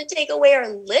trying to take away our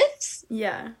lifts?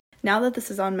 Yeah. Now that this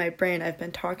is on my brain, I've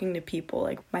been talking to people,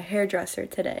 like my hairdresser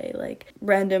today, like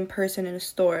random person in a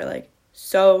store. Like,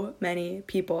 so many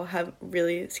people have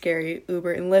really scary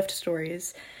Uber and Lyft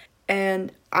stories.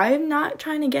 And I'm not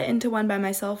trying to get into one by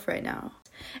myself right now.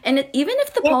 And even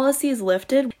if the policy is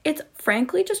lifted, it's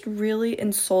frankly just really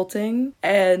insulting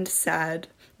and sad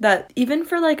that even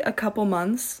for like a couple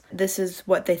months, this is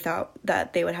what they thought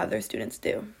that they would have their students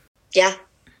do. Yeah.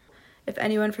 If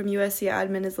anyone from USC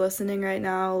admin is listening right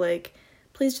now, like,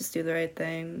 please just do the right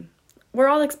thing. We're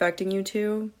all expecting you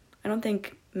to. I don't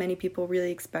think many people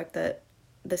really expect that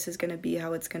this is going to be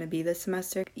how it's going to be this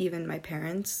semester. Even my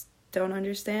parents don't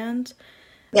understand.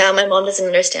 Yeah, my mom doesn't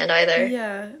understand either.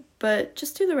 Yeah, but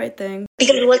just do the right thing.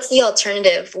 Because what's the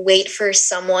alternative? Wait for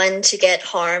someone to get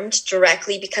harmed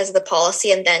directly because of the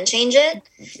policy and then change it?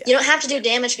 Yeah. You don't have to do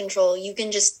damage control. You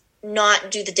can just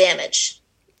not do the damage.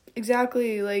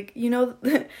 Exactly. Like, you know,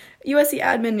 USC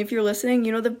admin, if you're listening,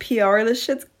 you know the PR this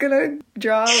shit's gonna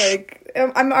draw. Like,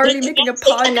 I'm already making a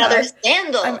podcast. Another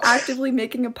scandal. I'm actively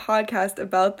making a podcast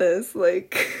about this.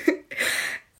 Like,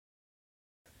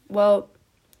 well,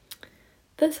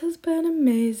 this has been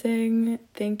amazing.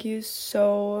 Thank you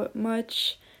so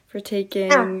much for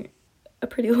taking a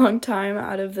pretty long time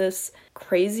out of this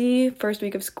crazy first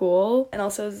week of school. And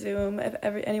also Zoom, if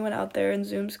anyone out there in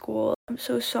Zoom school, I'm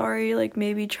so sorry. Like,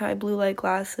 maybe try blue light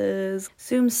glasses.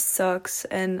 Zoom sucks,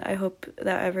 and I hope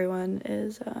that everyone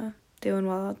is doing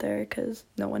well out there, because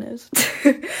no one is.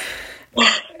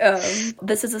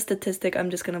 This is a statistic I'm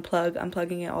just gonna plug. I'm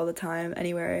plugging it all the time,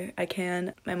 anywhere I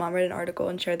can. My mom read an article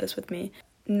and shared this with me.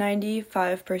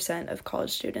 95% of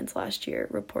college students last year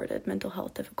reported mental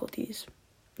health difficulties.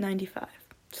 95.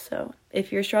 So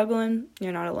if you're struggling,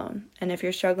 you're not alone. And if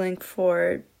you're struggling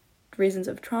for reasons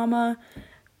of trauma,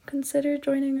 consider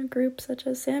joining a group such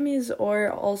as Sammy's,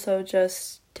 or also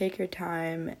just take your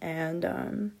time,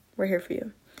 and we're here for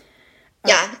you.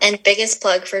 Yeah, and biggest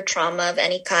plug for trauma of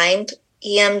any kind,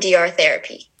 EMDR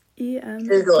therapy. EMDR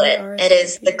Google it. It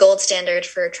is the therapy. gold standard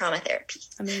for trauma therapy.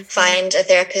 Amazing. Find a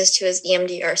therapist who is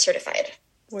EMDR certified.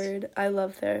 Word. I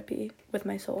love therapy with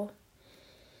my soul.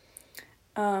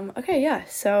 Okay, yeah,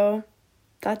 so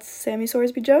that's Sammy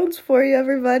Sorsby Jones for you,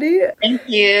 everybody. Thank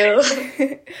you.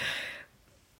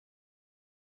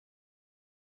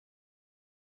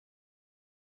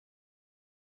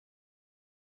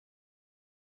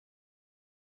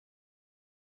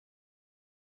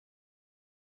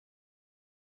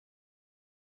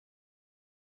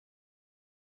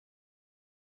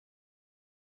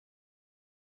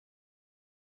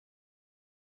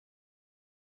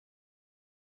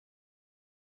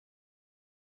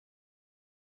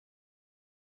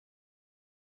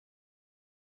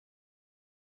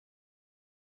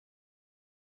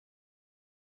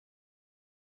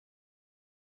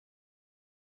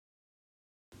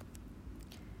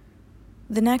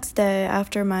 The next day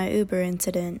after my Uber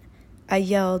incident, I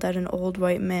yelled at an old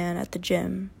white man at the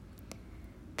gym.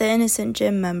 The innocent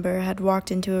gym member had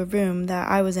walked into a room that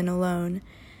I was in alone,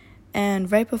 and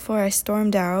right before I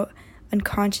stormed out,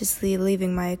 unconsciously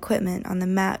leaving my equipment on the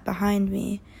mat behind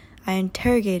me, I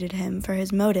interrogated him for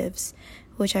his motives,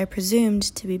 which I presumed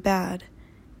to be bad.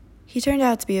 He turned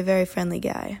out to be a very friendly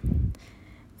guy,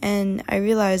 and I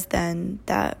realized then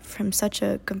that from such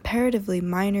a comparatively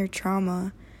minor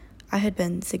trauma, I had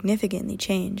been significantly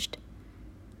changed.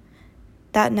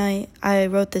 That night, I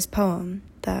wrote this poem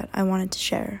that I wanted to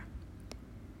share.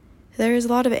 There is a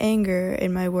lot of anger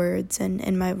in my words and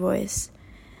in my voice,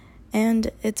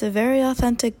 and it's a very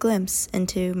authentic glimpse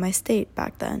into my state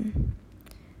back then.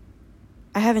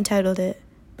 I haven't titled it,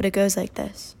 but it goes like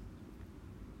this.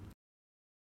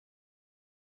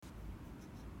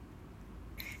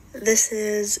 This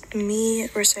is me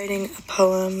reciting a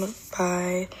poem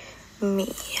by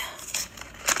me.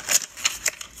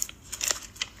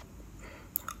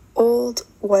 Old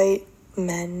white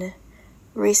men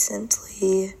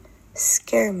recently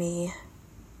scare me,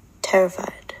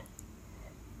 terrified,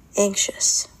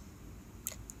 anxious.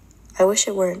 I wish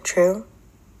it weren't true.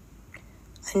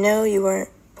 I know you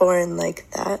weren't born like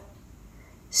that,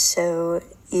 so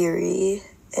eerie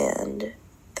and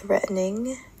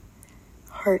threatening,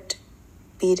 heart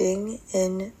beating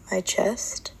in my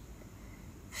chest,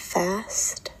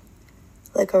 fast,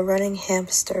 like a running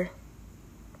hamster.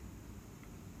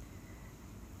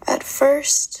 At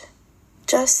first,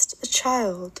 just a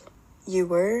child, you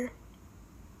were.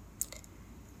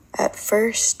 At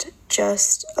first,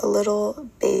 just a little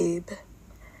babe,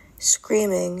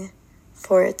 screaming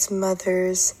for its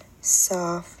mother's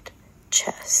soft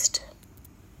chest.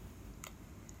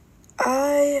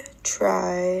 I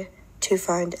try to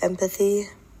find empathy.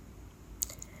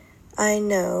 I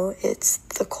know it's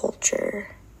the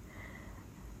culture.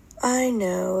 I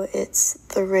know it's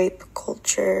the rape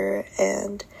culture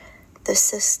and the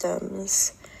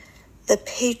systems, the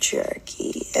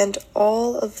patriarchy, and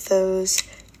all of those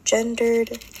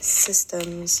gendered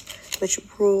systems which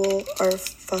rule our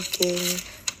fucking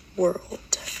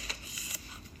world.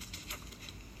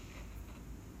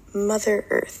 Mother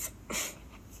Earth.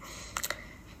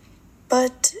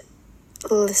 But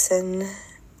listen,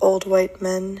 old white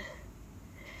men,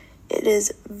 it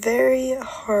is very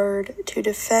hard to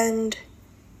defend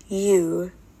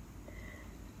you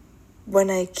when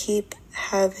I keep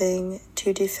having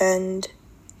to defend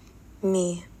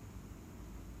me.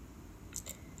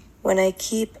 When I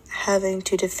keep having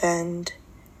to defend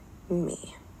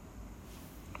me.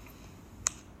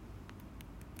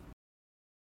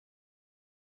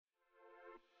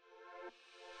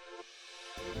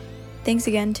 Thanks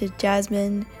again to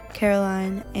Jasmine,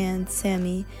 Caroline, and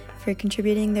Sammy for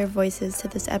contributing their voices to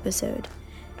this episode.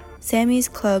 Sammy's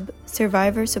club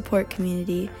Survivor Support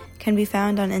Community can be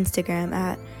found on Instagram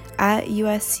at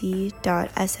usc.ssc.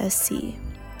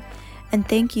 And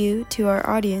thank you to our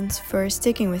audience for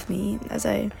sticking with me as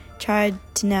I tried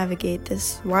to navigate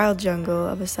this wild jungle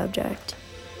of a subject.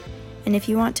 And if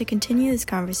you want to continue this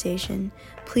conversation,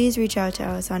 please reach out to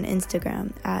us on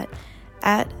Instagram at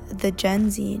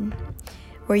 @thegenzine,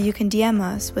 where you can DM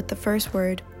us with the first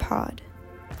word pod.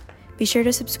 Be sure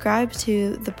to subscribe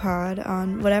to the pod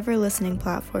on whatever listening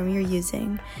platform you're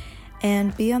using,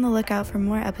 and be on the lookout for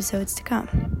more episodes to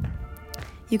come.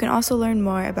 You can also learn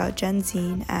more about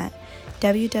Genzine at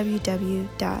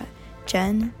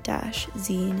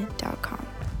www.gen-zine.com.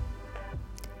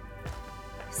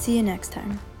 See you next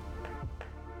time.